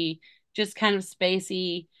ADHD, just kind of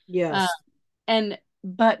spacey. Uh, Yes. and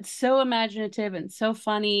but so imaginative and so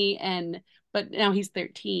funny, and but now he's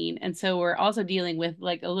 13, and so we're also dealing with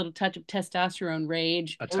like a little touch of testosterone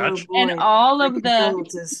rage A Oh touch. and boy. My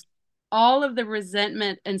condolences. all of the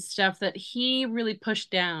resentment and stuff that he really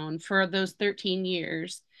pushed down for those 13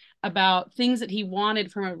 years about things that he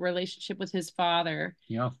wanted from a relationship with his father,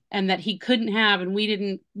 Yeah. and that he couldn't have, and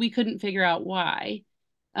we couldn't figure out why,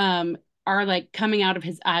 um are like coming out of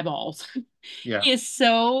his eyeballs. Yeah. He is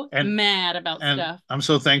so And mad about and stuff. I'm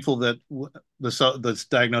so thankful that this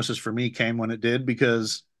diagnosis for me came when it did,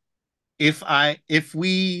 because if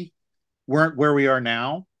we weren't where we are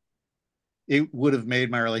now, it would have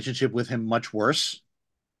made my relationship with him much worse.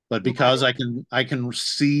 But because Right. I can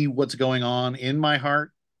see what's going on in my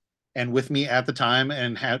heart and with me at the time,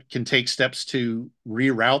 and can take steps to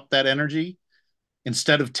reroute that energy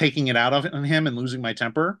instead of taking it out of on him and losing my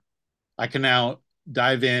temper, I can now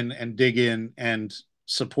dive in and dig in and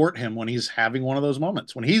support him when he's having one of those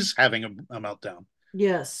moments, when he's having a meltdown.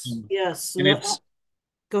 Yes. Yes. And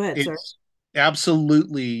Go ahead, sir. it's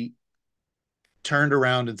absolutely turned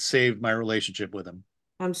around and saved my relationship with him.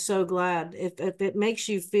 I'm so glad. If it makes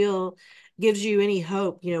you feel, gives you any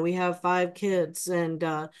hope, we have 5 kids, and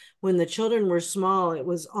when the children were small, it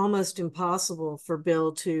was almost impossible for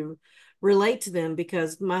Bill to relate to them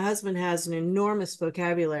because my husband has an enormous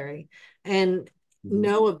vocabulary and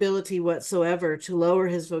no ability whatsoever to lower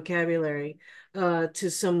his vocabulary to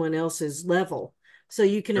someone else's level. So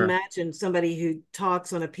you can Sure. imagine somebody who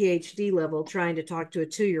talks on a PhD level trying to talk to a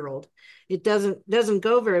 2-year-old. It doesn't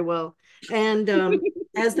go very well. And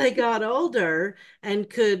as they got older and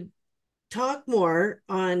could talk more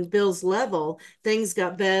on Bill's level, things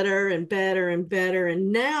got better and better and better.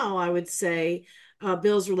 And now I would say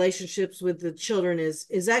Bill's relationships with the children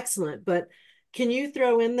is excellent. But can you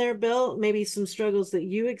throw in there, Bill, maybe some struggles that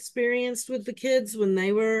you experienced with the kids when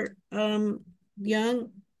they were young?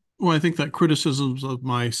 Well, I think that criticisms of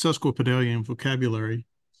my sesquipedalian vocabulary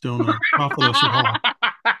don't profit us at all.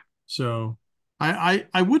 So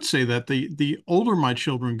I would say that the older my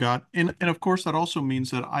children got, and of course that also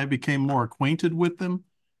means that I became more acquainted with them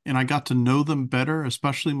and I got to know them better,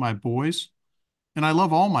 especially my boys. And I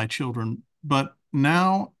love all my children, but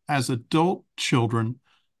now as adult children,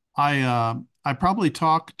 I probably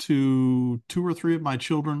talk to 2 or 3 of my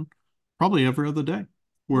children probably every other day,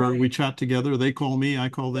 where we Right. chat together. They call me, I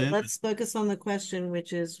call But them. let's focus on the question,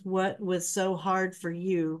 which is what was so hard for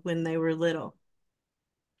you when they were little?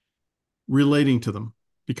 Relating to them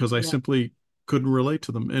because I Yeah. simply couldn't relate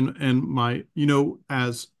to them. And my,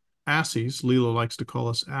 as Assies, Leela likes to call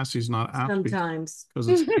us Assies, not Aspies, Sometimes. because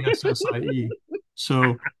it's ASSIE.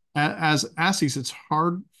 So as Assies, it's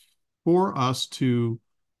hard for us to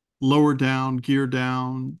lower down, gear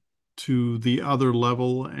down to the other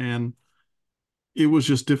level, and it was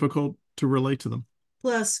just difficult to relate to them.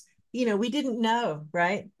 Plus, we didn't know,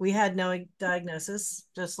 right? We had no diagnosis,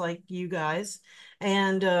 just like you guys.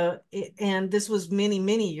 And this was many,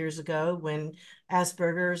 many years ago when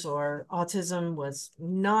Asperger's or autism was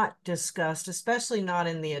not discussed, especially not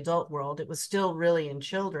in the adult world. It was still really in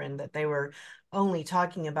children that they were only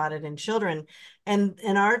talking about it in children. And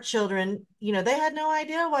our children, they had no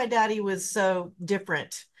idea why daddy was so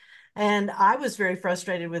different. And I was very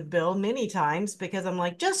frustrated with Bill many times because I'm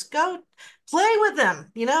like, just go play with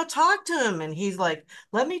them, talk to him. And he's like,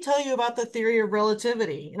 let me tell you about the theory of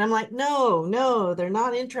relativity. And I'm like, no, no, they're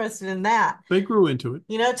not interested in that. They grew into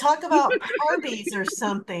it. Talk about parties or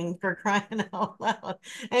something, for crying out loud.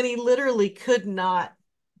 And he literally could not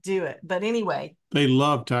do it. But anyway, They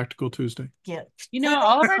love Tactical Tuesday. yeah.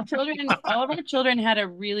 All of our children had a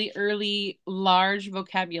really early, large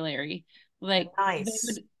vocabulary. Like they Nice.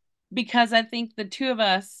 would, because I think the two of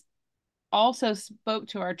us also spoke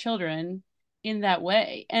to our children in that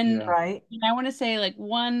way. And Yeah. Right. I want to say like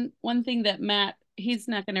one thing that Matt, he's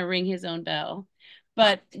not going to ring his own bell,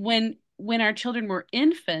 but when our children were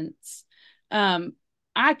infants, um,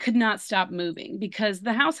 I could not stop moving because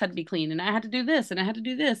the house had to be clean and I had to do this and I had to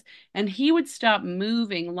do this. And he would stop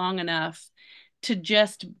moving long enough to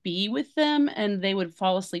just be with them and they would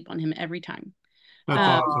fall asleep on him every time. That's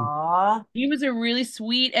Um, awesome. Aw. he was a really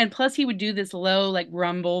sweet, and plus he would do this low, like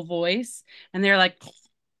rumble voice, and they're like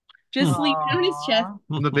just sleeping on his chest.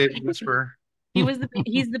 Aw. I'm the baby whisperer.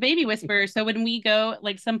 He's the baby whisperer. So when we go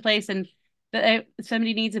like someplace and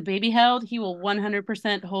somebody needs a baby held, he will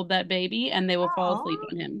 100% hold that baby, and they will fall asleep Aw.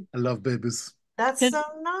 on him I love babies. That's because so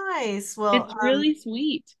nice. Well, it's really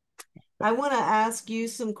sweet. I want to ask you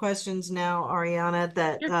some questions now, Ariana,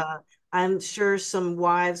 that Sure. I'm sure some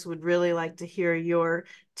wives would really like to hear your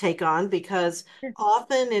take on, because Sure.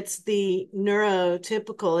 often it's the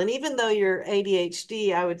neurotypical. And even though you're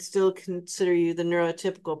ADHD, I would still consider you the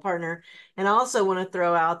neurotypical partner. And I also want to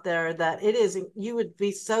throw out there that you would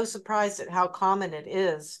be so surprised at how common it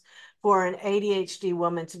is for an ADHD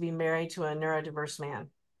woman to be married to a neurodiverse man.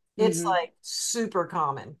 It's Mhm. like super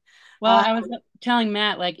common. Well, I was telling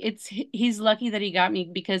Matt, like he's lucky that he got me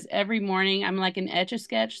because every morning I'm like an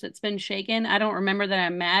Etch-a-Sketch that's been shaken. I don't remember that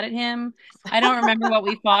I'm mad at him. I don't remember what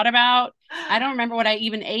we fought about. I don't remember what I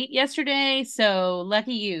even ate yesterday. So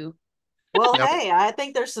lucky you. Well, Yep. hey, I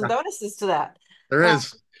think there's some bonuses to that. There Uh,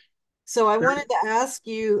 is. so I There, wanted to ask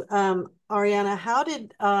you, Ariana,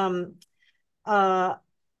 uh,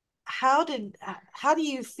 how do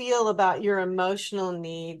you feel about your emotional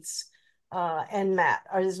needs, and Matt?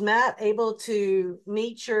 Is Matt able to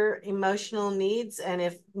meet your emotional needs? And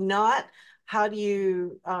if not, how do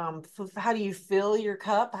you fill your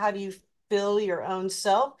cup? How do you fill your own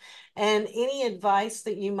self? And any advice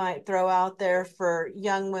that you might throw out there for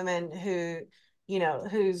young women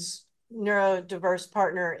whose neurodiverse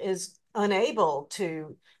partner is unable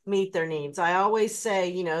to meet their needs? I always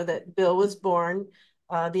say, that Bill was born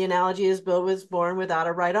the analogy is Bill was born without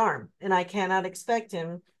a right arm, and I cannot expect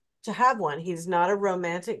him to have one. He's not a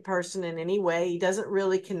romantic person in any way. He doesn't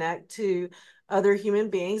really connect to other human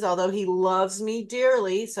beings, although he loves me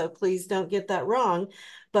dearly. So please don't get that wrong.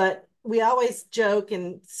 But we always joke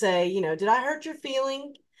and say, did I hurt your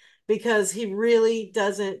feeling? Because he really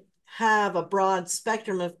doesn't have a broad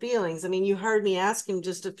spectrum of feelings. I mean, you heard me ask him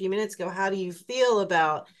just a few minutes ago, how do you feel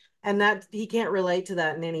about, and that he can't relate to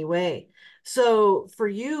that in any way. So for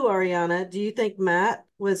you, Ariana, do you think Matt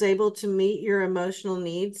was able to meet your emotional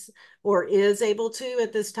needs or is able to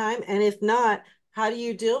at this time? And if not, how do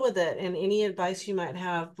you deal with it? And any advice you might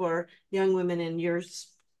have for young women in your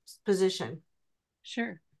position?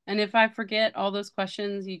 Sure. And if I forget all those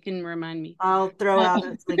questions, you can remind me. I'll throw out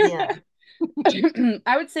it again.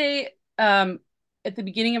 I would say at the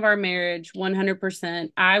beginning of our marriage,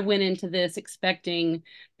 100%, I went into this expecting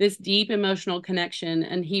this deep emotional connection,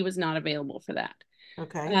 and he was not available for that.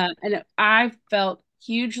 Okay. And I felt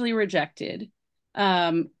hugely rejected.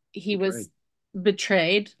 He was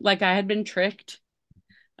betrayed, like I had been tricked,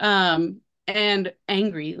 and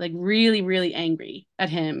angry, like really, really angry at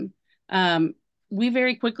him. We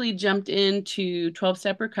very quickly jumped into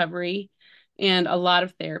 12-step recovery and a lot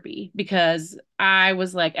of therapy because I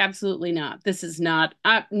was like, absolutely not. This is not,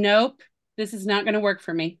 nope, this is not going to work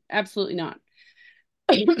for me. Absolutely not.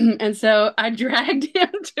 And so I dragged him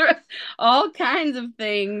to all kinds of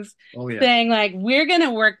things, saying like, we're going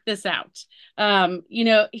to work this out.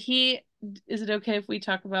 Is it okay if we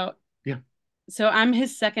talk about? Yeah. So I'm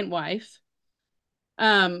his second wife.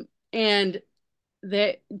 And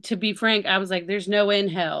to be frank, I was like, there's no way in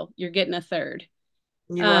hell you're getting a third.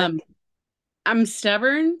 You right. I'm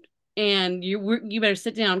stubborn and you better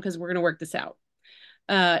sit down because we're going to work this out.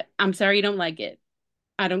 I'm sorry you don't like it.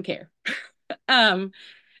 I don't care.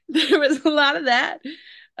 There was a lot of that,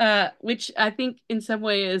 which I think in some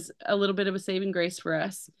way is a little bit of a saving grace for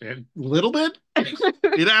us. A little bit?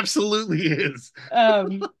 It absolutely is.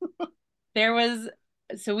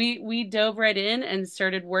 So we dove right in and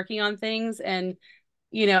started working on things. And,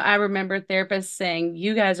 I remember therapists saying,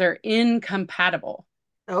 you guys are incompatible.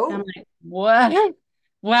 Oh. And I'm like, what?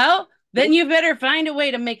 Well, then you better find a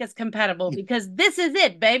way to make us compatible because this is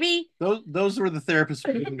it, baby. Those were the therapists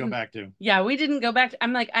we didn't go back to. Yeah, we didn't go back to,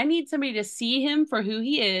 I'm like, I need somebody to see him for who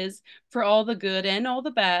he is, for all the good and all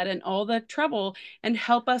the bad and all the trouble, and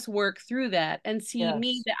help us work through that and see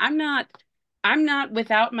me Yes. that I'm not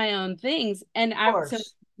without my own things. And Of so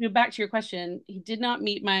course. back to your question, he did not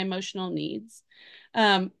meet my emotional needs.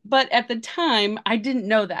 But at the time, I didn't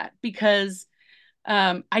know that because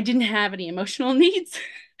I didn't have any emotional needs.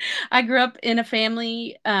 I grew up in a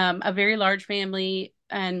family, a very large family,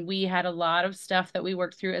 and we had a lot of stuff that we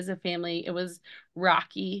worked through as a family. It was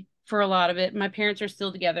rocky for a lot of it. My parents are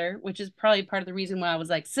still together, which is probably part of the reason why I was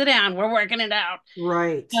like, sit down, we're working it out.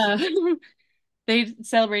 Right. They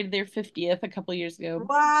celebrated their 50th a couple years ago.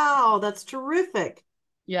 Wow, that's terrific.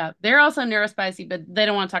 Yeah, they're also neurospicy, but they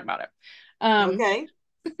don't want to talk about it. Okay.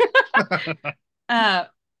 Uh,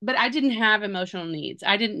 but I didn't have emotional needs.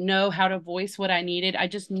 I didn't know how to voice what I needed. I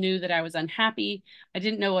just knew that I was unhappy. I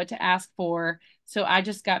didn't know what to ask for. So I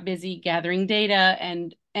just got busy gathering data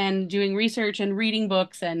and doing research and reading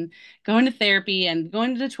books and going to therapy and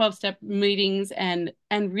going to the 12-step meetings and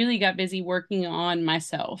really got busy working on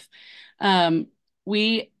myself. Um,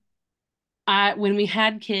 we when we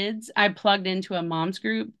had kids, I plugged into a mom's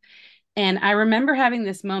group and I remember having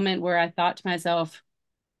this moment where I thought to myself,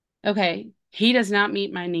 okay, he does not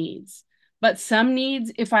meet my needs. But some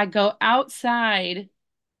needs, if I go outside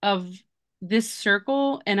of this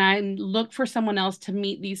circle and I look for someone else to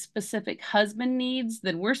meet these specific husband needs,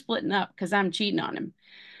 then we're splitting up because I'm cheating on him.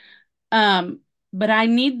 Um, but I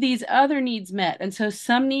need these other needs met. And so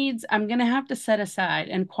some needs I'm going to have to set aside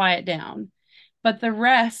and quiet down. But the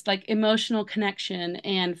rest, like emotional connection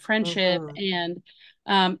and friendship Mm-hmm.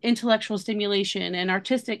 and intellectual stimulation and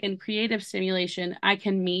artistic and creative stimulation, I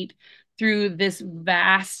can meet through this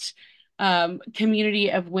vast community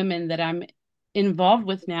of women that I'm involved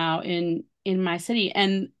with now in my city.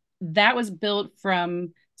 And that was built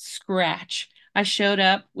from scratch. I showed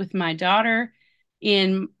up with my daughter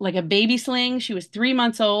in like a baby sling. She was 3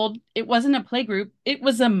 months old. It wasn't a play group, it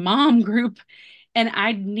was a mom group. And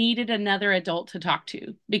I needed another adult to talk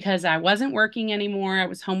to because I wasn't working anymore. I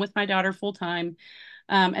was home with my daughter full time.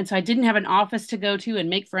 And so I didn't have an office to go to and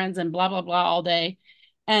make friends and blah, blah, blah all day.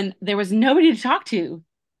 And there was nobody to talk to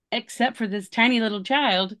except for this tiny little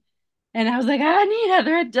child. And I was like, I need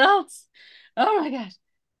other adults. Oh my gosh.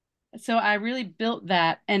 So I really built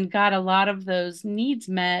that and got a lot of those needs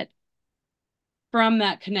met from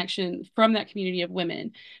that connection, from that community of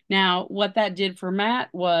women. Now, what that did for Matt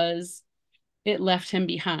was it left him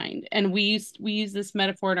behind. And we use this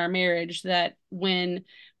metaphor in our marriage that when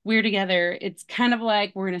we're together, it's kind of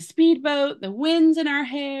like we're in a speedboat, the wind's in our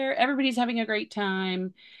hair, everybody's having a great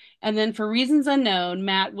time. And then for reasons unknown,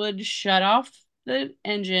 Matt would shut off the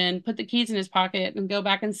engine, put the keys in his pocket, and go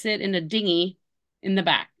back and sit in a dinghy in the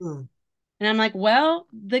back. Mm. And I'm like, well,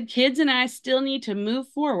 the kids and I still need to move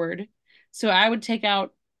forward. So I would take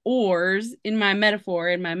out oars in my metaphor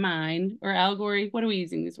in my mind or allegory. What are we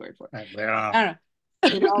using this word for? Yeah. I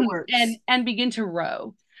don't It all know. works. And begin to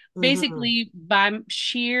row. Mm-hmm. Basically, by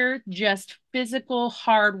sheer just physical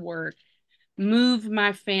hard work, move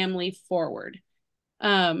my family forward.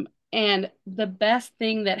 And the best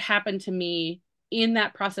thing that happened to me in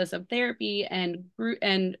that process of therapy and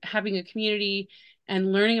having a community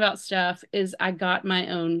and learning about stuff is I got my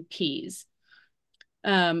own keys.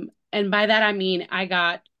 And by that I mean I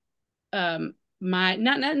got my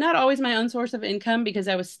not always my own source of income because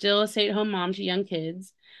I was still a stay-at-home mom to young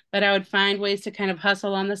kids, but I would find ways to kind of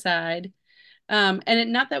hustle on the side.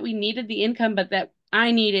 Not that we needed the income, but that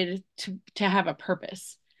I needed to have a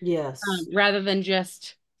purpose. Yes. Rather than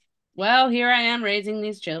just, well, here I am raising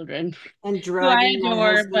these children And who I dragging the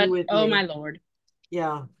adore, but husband with oh you. my Lord.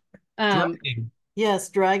 Yeah. Dragging. Yes,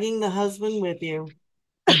 dragging the husband with you.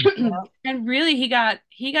 Yeah. And really he got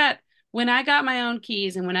when I got my own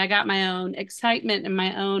keys and when I got my own excitement and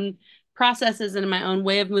my own processes and my own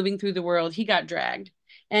way of moving through the world, he got dragged.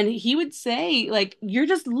 And he would say, like, you're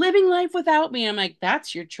just living life without me. I'm like,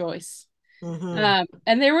 that's your choice. Mm-hmm.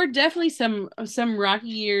 And there were definitely some rocky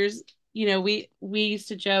years. You know, we used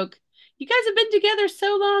to joke, you guys have been together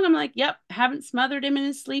so long. I'm like, yep, haven't smothered him in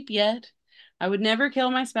his sleep yet. I would never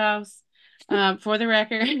kill my spouse, for the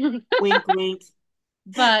record. Wink, wink.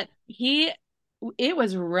 But it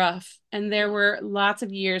was rough. And there were lots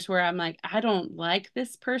of years where I'm like, I don't like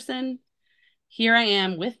this person. Here I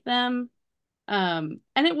am with them. And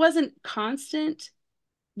it wasn't constant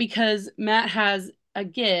because Matt has a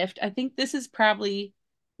gift. I think this is probably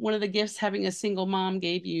one of the gifts having a single mom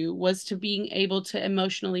gave you was to being able to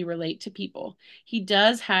emotionally relate to people. He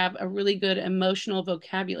does have a really good emotional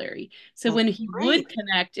vocabulary. So That's when he would great.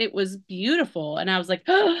 connect, it was beautiful. And I was like,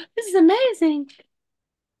 oh, this is amazing.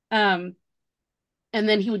 Um, and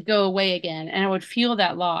then he would go away again, and I would feel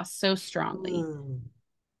that loss so strongly. Mm,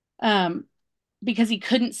 Um, because he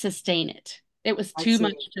couldn't sustain it. It was I too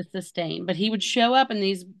much see. to sustain. But he would show up in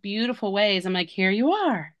these beautiful ways. I'm like, here you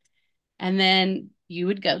are. And then you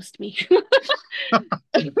would ghost me.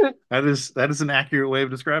 That is an accurate way of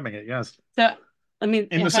describing it. Yes. So, I mean,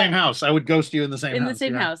 In the if same I house, I would ghost you in the same in the house.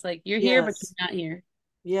 same Yeah. house, like you're here, but Yes. you're not here.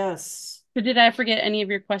 Yes. So, did I forget any of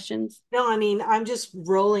your questions? No, I mean, I'm just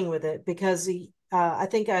rolling with it because I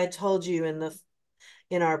think I told you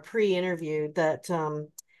in our pre-interview that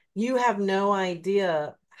you have no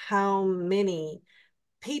idea how many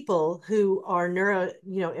people who are in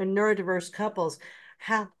neurodiverse couples,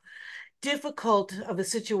 how difficult of a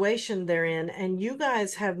situation they're in, and you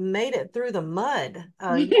guys have made it through the mud.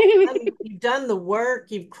 You've done the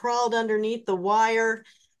work, you've crawled underneath the wire,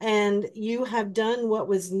 and you have done what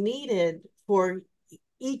was needed for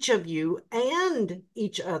each of you and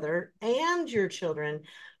each other and your children.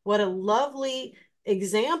 What a lovely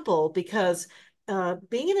example, because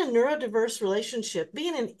being in a neurodiverse relationship,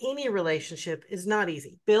 being in any relationship is not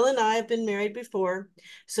easy. Bill and I have been married before,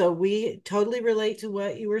 so we totally relate to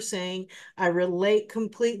what you were saying. I relate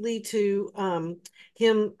completely to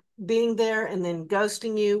him being there and then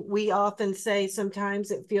ghosting you. We often say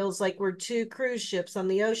sometimes it feels like we're two cruise ships on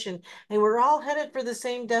the ocean and we're all headed for the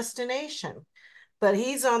same destination, but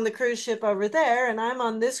he's on the cruise ship over there and I'm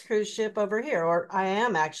on this cruise ship over here, or I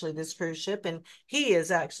am actually this cruise ship and he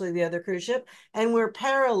is actually the other cruise ship, and we're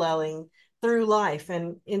paralleling through life,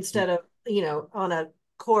 and instead of on a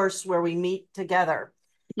course where we meet together.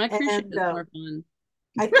 My cruise ship And is more fun.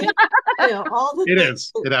 I think all the It things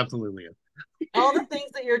is. It absolutely is. all the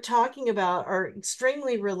things that you're talking about are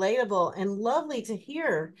extremely relatable and lovely to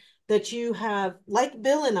hear that you have, like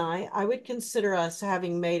Bill and I would consider us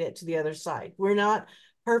having made it to the other side. We're not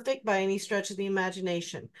perfect by any stretch of the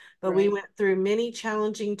imagination, but we Right. went through many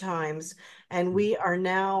challenging times and we are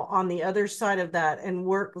now on the other side of that and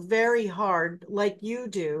work very hard, like you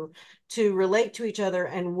do, to relate to each other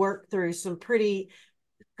and work through some pretty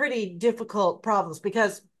difficult problems.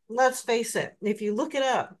 Because let's face it, if you look it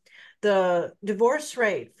up, the divorce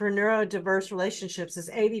rate for neurodiverse relationships is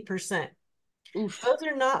 80%. Oof. Those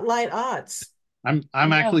are not light odds. I'm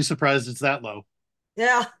No. actually surprised it's that low.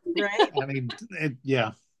 Yeah, right. I mean,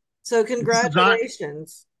 yeah. So This is not.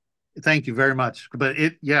 congratulations. Thank you very much. But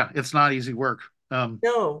yeah, it's not easy work. No,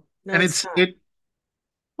 no, And it's it's not. it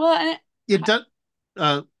Well, and it does.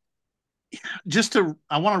 Uh,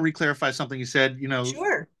 I want to reclarify something you said.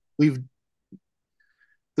 Sure. We've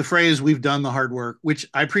the phrase "we've done the hard work," which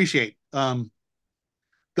I appreciate.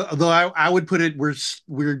 Though I would put it,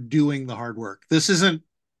 we're doing the hard work. This isn't.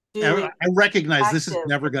 I Doing recognize this is active.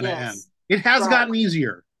 never going to end. Yes, It has right. gotten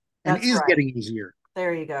easier and That's is right. getting easier,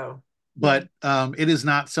 There you go. but it is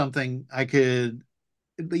not something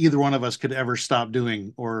either one of us could ever stop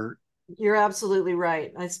doing or You're absolutely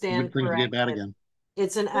right. I even stand think to get bad corrected. again.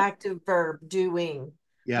 It's an well, active verb, doing.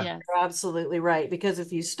 Yeah. yes. You're absolutely right. Because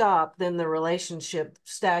if you stop, then the relationship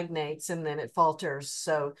stagnates and then it falters.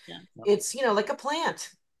 So Yeah. it's, like a plant.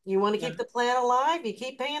 You want to Yeah. keep the plant alive, you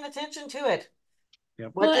keep paying attention to it.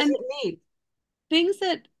 Yep. What Well, does and it need? things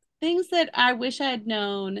that things that I wish I had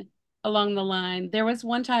known along the line. There was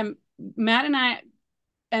one time Matt and I,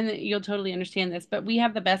 and you'll totally understand this, but we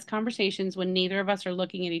have the best conversations when neither of us are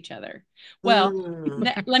looking at each other. Well,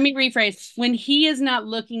 Mm. let me rephrase. When he is not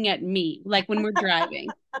looking at me, like when we're driving.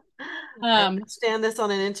 I Um, understand this on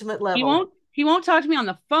an intimate he level. won't talk to me on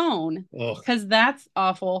the phone Oh, because that's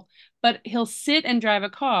awful, but he'll sit and drive a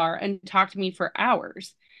car and talk to me for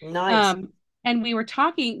hours. Nice. Um, and we were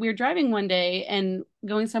driving one day and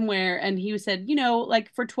going somewhere, and he said,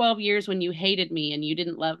 like for 12 years when you hated me and you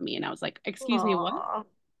didn't love me. And I was like, excuse me, what? Aw.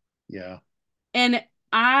 yeah. And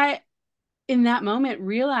I, in that moment,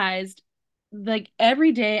 realized like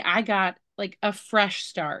every day I got like a fresh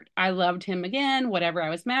start. I loved him again. Whatever I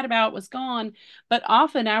was mad about was gone. But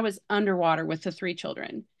often I was underwater with the three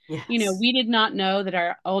children. Yes. We did not know that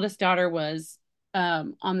our oldest daughter was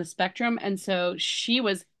on the spectrum. And so she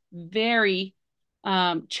was very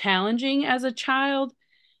challenging as a child.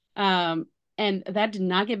 Um, and that did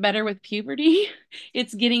not get better with puberty.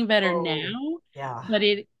 It's getting better Oh, now, yeah. but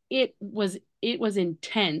it was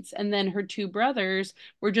intense. And then her two brothers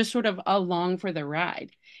were just sort of along for the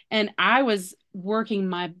ride. And I was working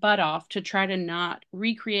my butt off to try to not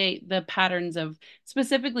recreate the patterns of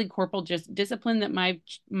specifically corporal just discipline that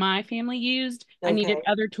my family used. I needed Okay.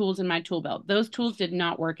 other tools in my tool belt. Those tools did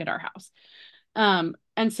not work at our house.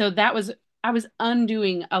 And so I was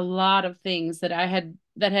undoing a lot of things that had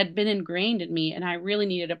been ingrained in me, and I really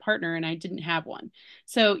needed a partner and I didn't have one.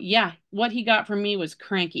 So yeah, what he got from me was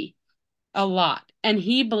cranky a lot. And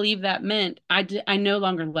he believed that meant I no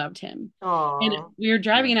longer loved him. And Aw. we were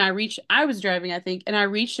driving and I was driving, I think, and I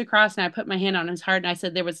reached across and I put my hand on his heart and I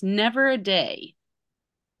said, there was never a day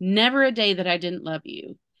that I didn't love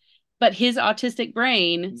you. But his autistic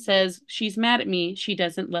brain says, she's mad at me. She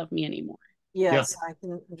doesn't love me anymore. Yep. Yes, I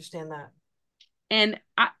can understand that. And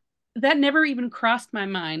that never even crossed my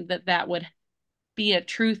mind that that would be a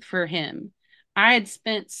truth for him. I had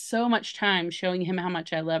spent so much time showing him how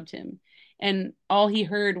much I loved him. And all he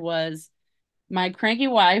heard was, my cranky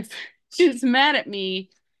wife is mad at me.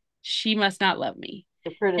 She must not love me.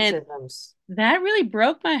 The And criticisms. that really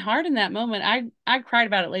broke my heart in that moment. I cried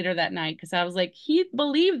about it later that night because I was like, he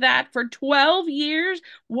believed that for 12 years.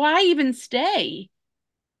 Why even stay?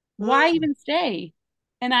 Why Mm, even stay?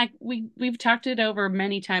 And we've talked it over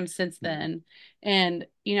many times since then. And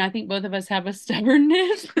I think both of us have a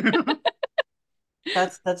stubbornness.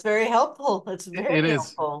 that's very helpful. It's It very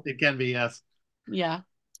is. helpful. It can be, yes. Yeah.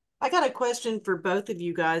 I got a question for both of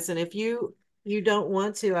you guys, and if you don't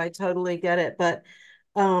want to, I totally get it. But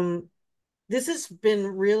um, this has been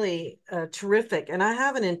really terrific, and I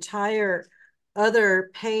have an entire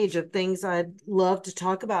other page of things I'd love to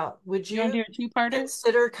talk about. Would You want you to do a two-parter?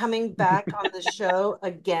 consider coming back on the show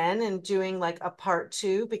again and doing like a part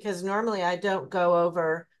two? Because normally I don't go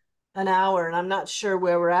over an hour, and I'm not sure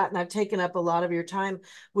where we're at, and I've taken up a lot of your time.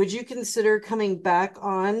 Would you consider coming back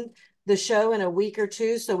on the show in a week or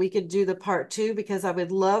two so we could do the part two? Because I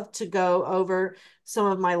would love to go over some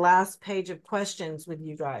of my last page of questions with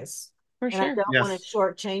you guys. For And I sure. don't want Yes, to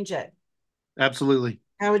shortchange it. absolutely.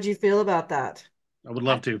 How would you feel about that? I would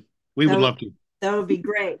love to. We That would would, love to. that would be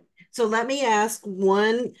great. So let me ask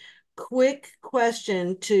one quick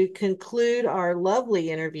question to conclude our lovely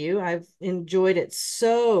interview. I've enjoyed it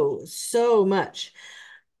so much.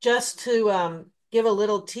 Just to give a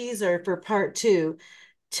little teaser for part two,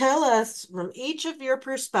 tell us from each of your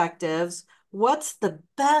perspectives, what's the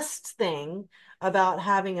best thing about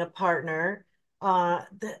having a partner in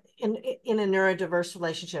a neurodiverse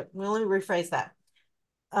relationship? Well, let me rephrase that.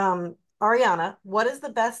 Ariana, what is the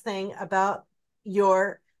best thing about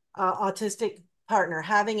your autistic partner,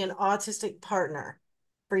 having an autistic partner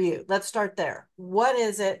for you? Let's start there. What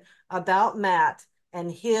is it about Matt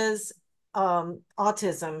and his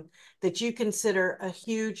autism that you consider a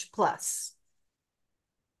huge plus?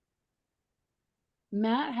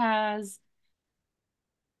 Matt has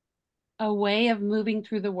a way of moving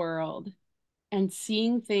through the world and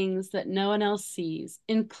seeing things that no one else sees,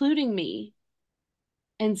 including me,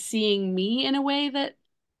 and seeing me in a way that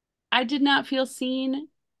I did not feel seen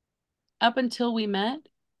up until we met,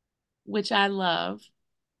 which I love.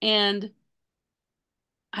 And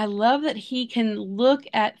I love that he can look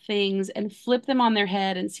at things and flip them on their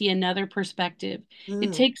head and see another perspective.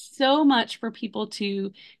 It Mm, takes so much for people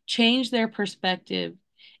to change their perspective.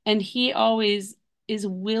 And he always is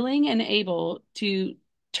willing and able to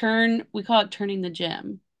turn, we call it turning the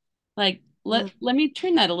gem. Like, mm, let me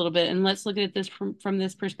turn that a little bit and let's look at this from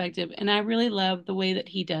this perspective. And I really love the way that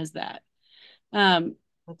he does that. Um,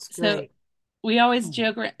 that's so great. we always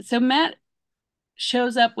joke around. So Matt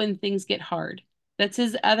shows up when things get hard. That's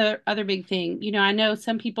his other big thing. I know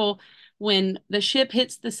some people when the ship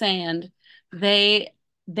hits the sand, they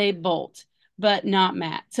bolt, but not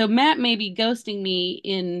Matt. So Matt may be ghosting me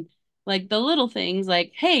in like the little things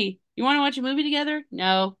like, "Hey, you want to watch a movie together?"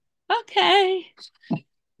 No. Okay.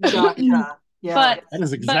 Gotcha. Yeah. But That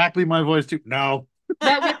is but exactly my voice too. No.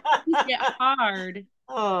 but when things get hard,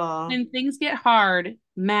 Oh,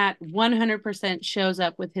 Matt 100% shows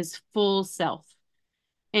up with his full self.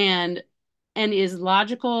 and is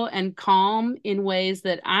logical and calm in ways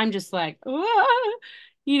that I'm just like, oh,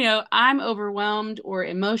 I'm overwhelmed or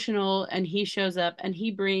emotional, and he shows up and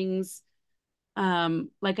he brings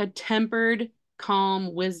like a tempered,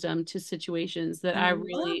 calm wisdom to situations that I I love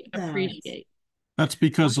really that. appreciate. That's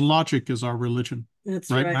because logic is our religion,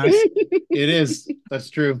 That's right, right. Matt? It is. That's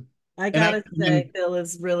true. I And gotta say, Phil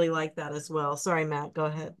is really like that as well. Sorry, Matt, go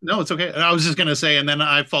ahead. no, it's okay. I was just gonna say, and then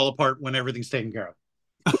I fall apart when everything's taken care of.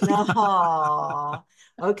 No.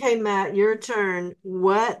 Okay, Matt, your turn.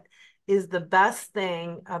 What is the best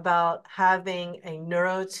thing about having a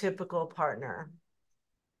neurotypical partner?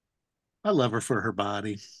 I love her for her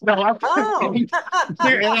body. No, I'm Oh,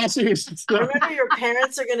 in all seriousness, though. remember your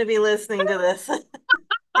parents are going to be listening to this.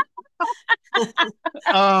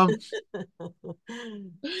 Um,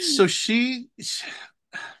 so she, so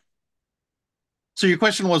your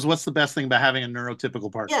question was, what's the best thing about having a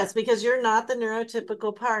neurotypical partner? Yes, because you're not the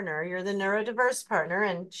neurotypical partner. You're the neurodiverse partner,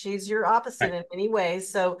 and she's your opposite Right. in many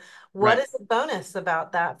ways. So, what Right. is the bonus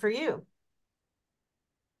about that for you?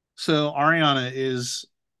 So Ariana is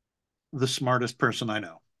the smartest person I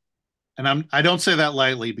know. And I don't say that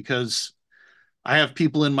lightly because I have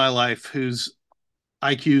people in my life whose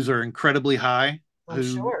IQs are incredibly high, I'm who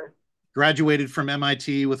sure. graduated from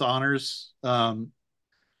MIT with honors.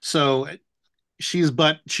 So she is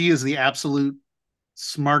the absolute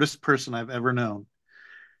smartest person I've ever known.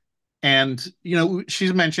 And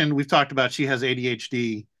she's mentioned, we've talked about, she has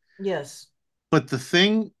ADHD, Yes. but the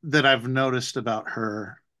thing that I've noticed about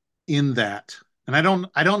her in that, and I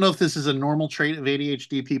don't know if this is a normal trait of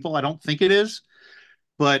ADHD people. I don't think it is,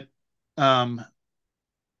 but um,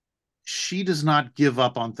 she does not give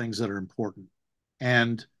up on things that are important.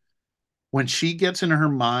 And when she gets in her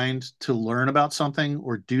mind to learn about something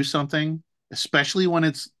or do something, especially when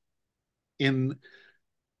it's in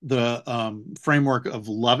the framework of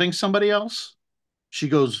loving somebody else, she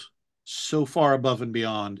goes so far above and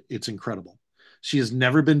beyond. It's incredible. She has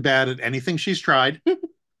never been bad at anything she's tried,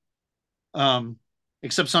 um,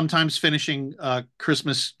 except sometimes finishing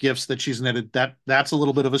Christmas gifts that she's knitted. That's a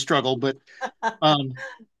little bit of a struggle, um,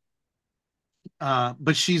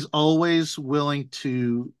 but she's always willing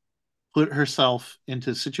to put herself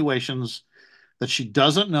into situations that she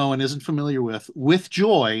doesn't know and isn't familiar with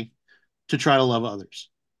joy to try to love others.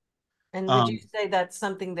 And would you Um, say that's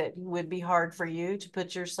something that would be hard for you to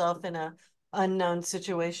put yourself in a unknown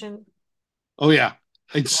situation? oh yeah,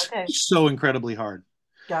 it's Okay, so incredibly hard.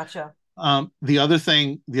 gotcha. The other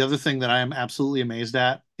thing that I am absolutely amazed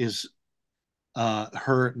at is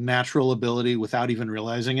her natural ability, without even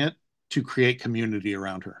realizing it, to create community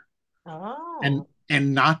around her. And Oh,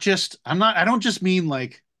 not just I don't just mean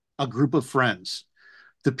like a group of friends.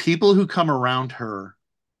 The people who come around her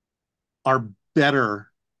are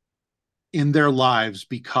better in their lives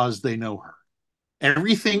because they know her.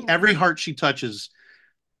 Every heart she touches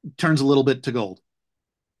turns a little bit to gold.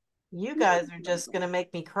 you guys are just going to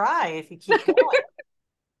make me cry if you keep going.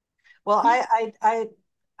 Well,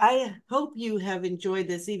 I hope you have enjoyed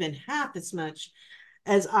this even half as much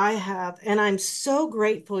as I have. And I'm so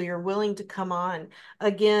grateful you're willing to come on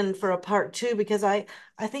again for a part two because I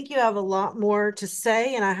think you have a lot more to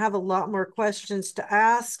say and I have a lot more questions to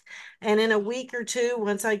ask. And in a week or two,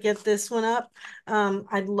 once I get this one up,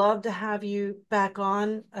 I'd love to have you back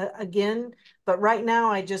on again. But right now,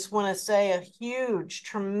 I just want to say a huge,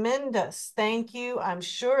 tremendous thank you. I'm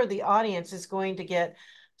sure the audience is going to get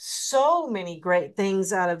so many great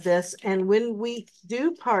things out of this. And when we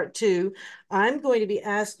do part two, I'm going to be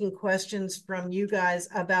asking questions from you guys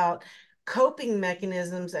about coping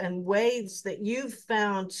mechanisms and ways that you've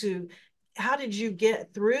found to how did you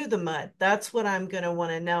get through the mud? That's what I'm going to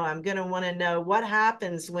want to know. I'm going to want to know what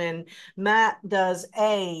happens when Matt does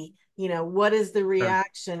A, what is the Sure.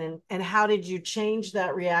 reaction and how did you change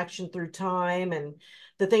that reaction through time and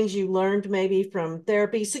the things you learned maybe from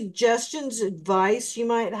therapy, suggestions, advice you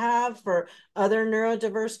might have for other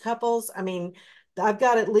neurodiverse couples. I mean, I've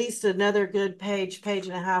got at least another good page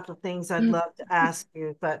and a half of things I'd love to ask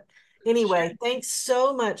you. But anyway, thanks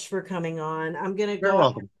so much for coming on. I'm going to You're go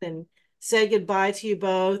ahead welcome. and say goodbye to you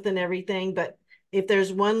both and everything. But if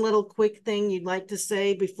there's one little quick thing you'd like to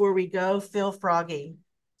say before we go, feel froggy.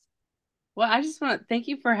 Well, I just want to thank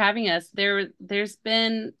you for having us. There's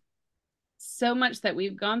been so much that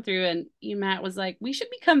we've gone through, and you, Matt, was like, we should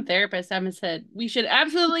become therapists. I said, we should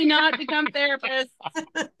absolutely not become therapists.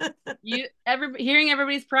 Hearing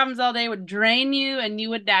everybody's problems all day would drain you, and you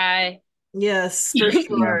would die. Yes, for Yeah.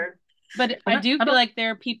 sure. But I do feel like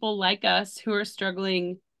there are people like us who are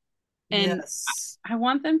struggling, and Yes. I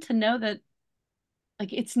want them to know that,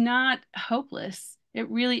 like, it's not hopeless. It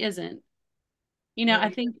really isn't. No, I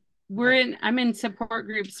think no. I'm in support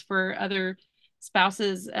groups for other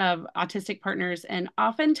spouses of autistic partners, and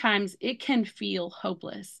oftentimes it can feel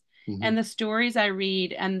hopeless. Mhm. And the stories I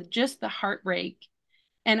read and just the heartbreak,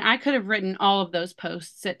 and I could have written all of those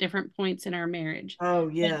posts at different points in our marriage. Oh,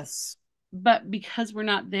 But, yes. but because we're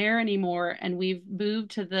not there anymore and we've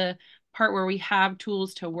moved to the part where we have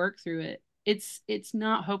tools to work through it, it's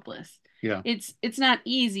not hopeless. Yeah. It's not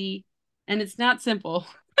easy and it's not simple.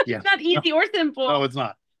 Yeah. It's not easy or simple, No, it's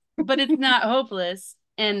not. but it's not hopeless.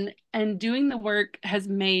 And doing the work has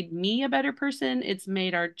made me a better person. It's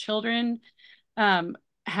made our children um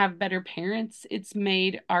have better parents. It's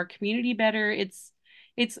made our community better. It's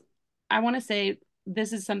I want to say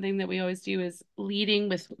this is something that we always do, is leading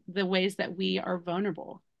with the ways that we are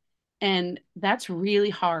vulnerable. And that's really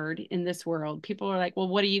hard in this world. People are like, well,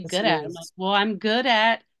 what are you Yes, good it at? I'm like, is. well, I'm good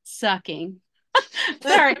at sucking.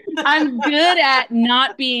 Sorry, I'm good at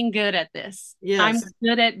not being good at this. I'm Yes.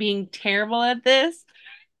 good at being terrible at this.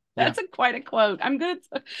 Yeah. That's quite a quote. I'm good.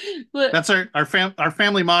 Look, That's our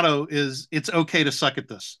family motto is it's okay to suck at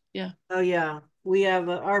this. yeah. Oh yeah. We have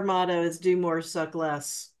our motto is do more, suck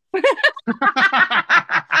less.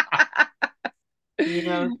 You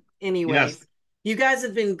know, anyway. Yes. You guys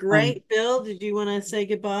have been great. Bill, did you want to say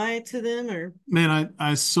goodbye to them or? Man,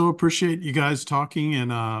 I so appreciate you guys talking.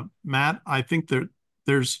 And Matt, I think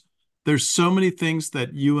there's so many things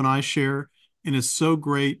that you and I share, and it's so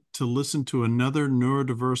great to listen to another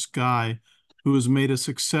neurodiverse guy who has made a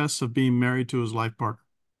success of being married to his life partner.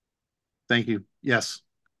 Thank you. Yes.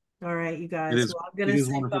 All right, you It guys. is Well, I'm it gonna is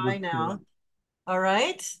say wonderful bye to hear now. that. All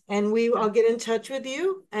right. And I'll get in touch with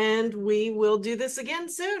you and we will do this again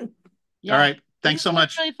soon. Yeah. All right. This Thanks so was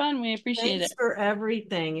much. really fun. We appreciate Thanks it. for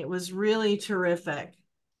everything. It was really terrific.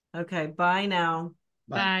 Okay, bye now.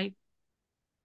 Bye. Bye.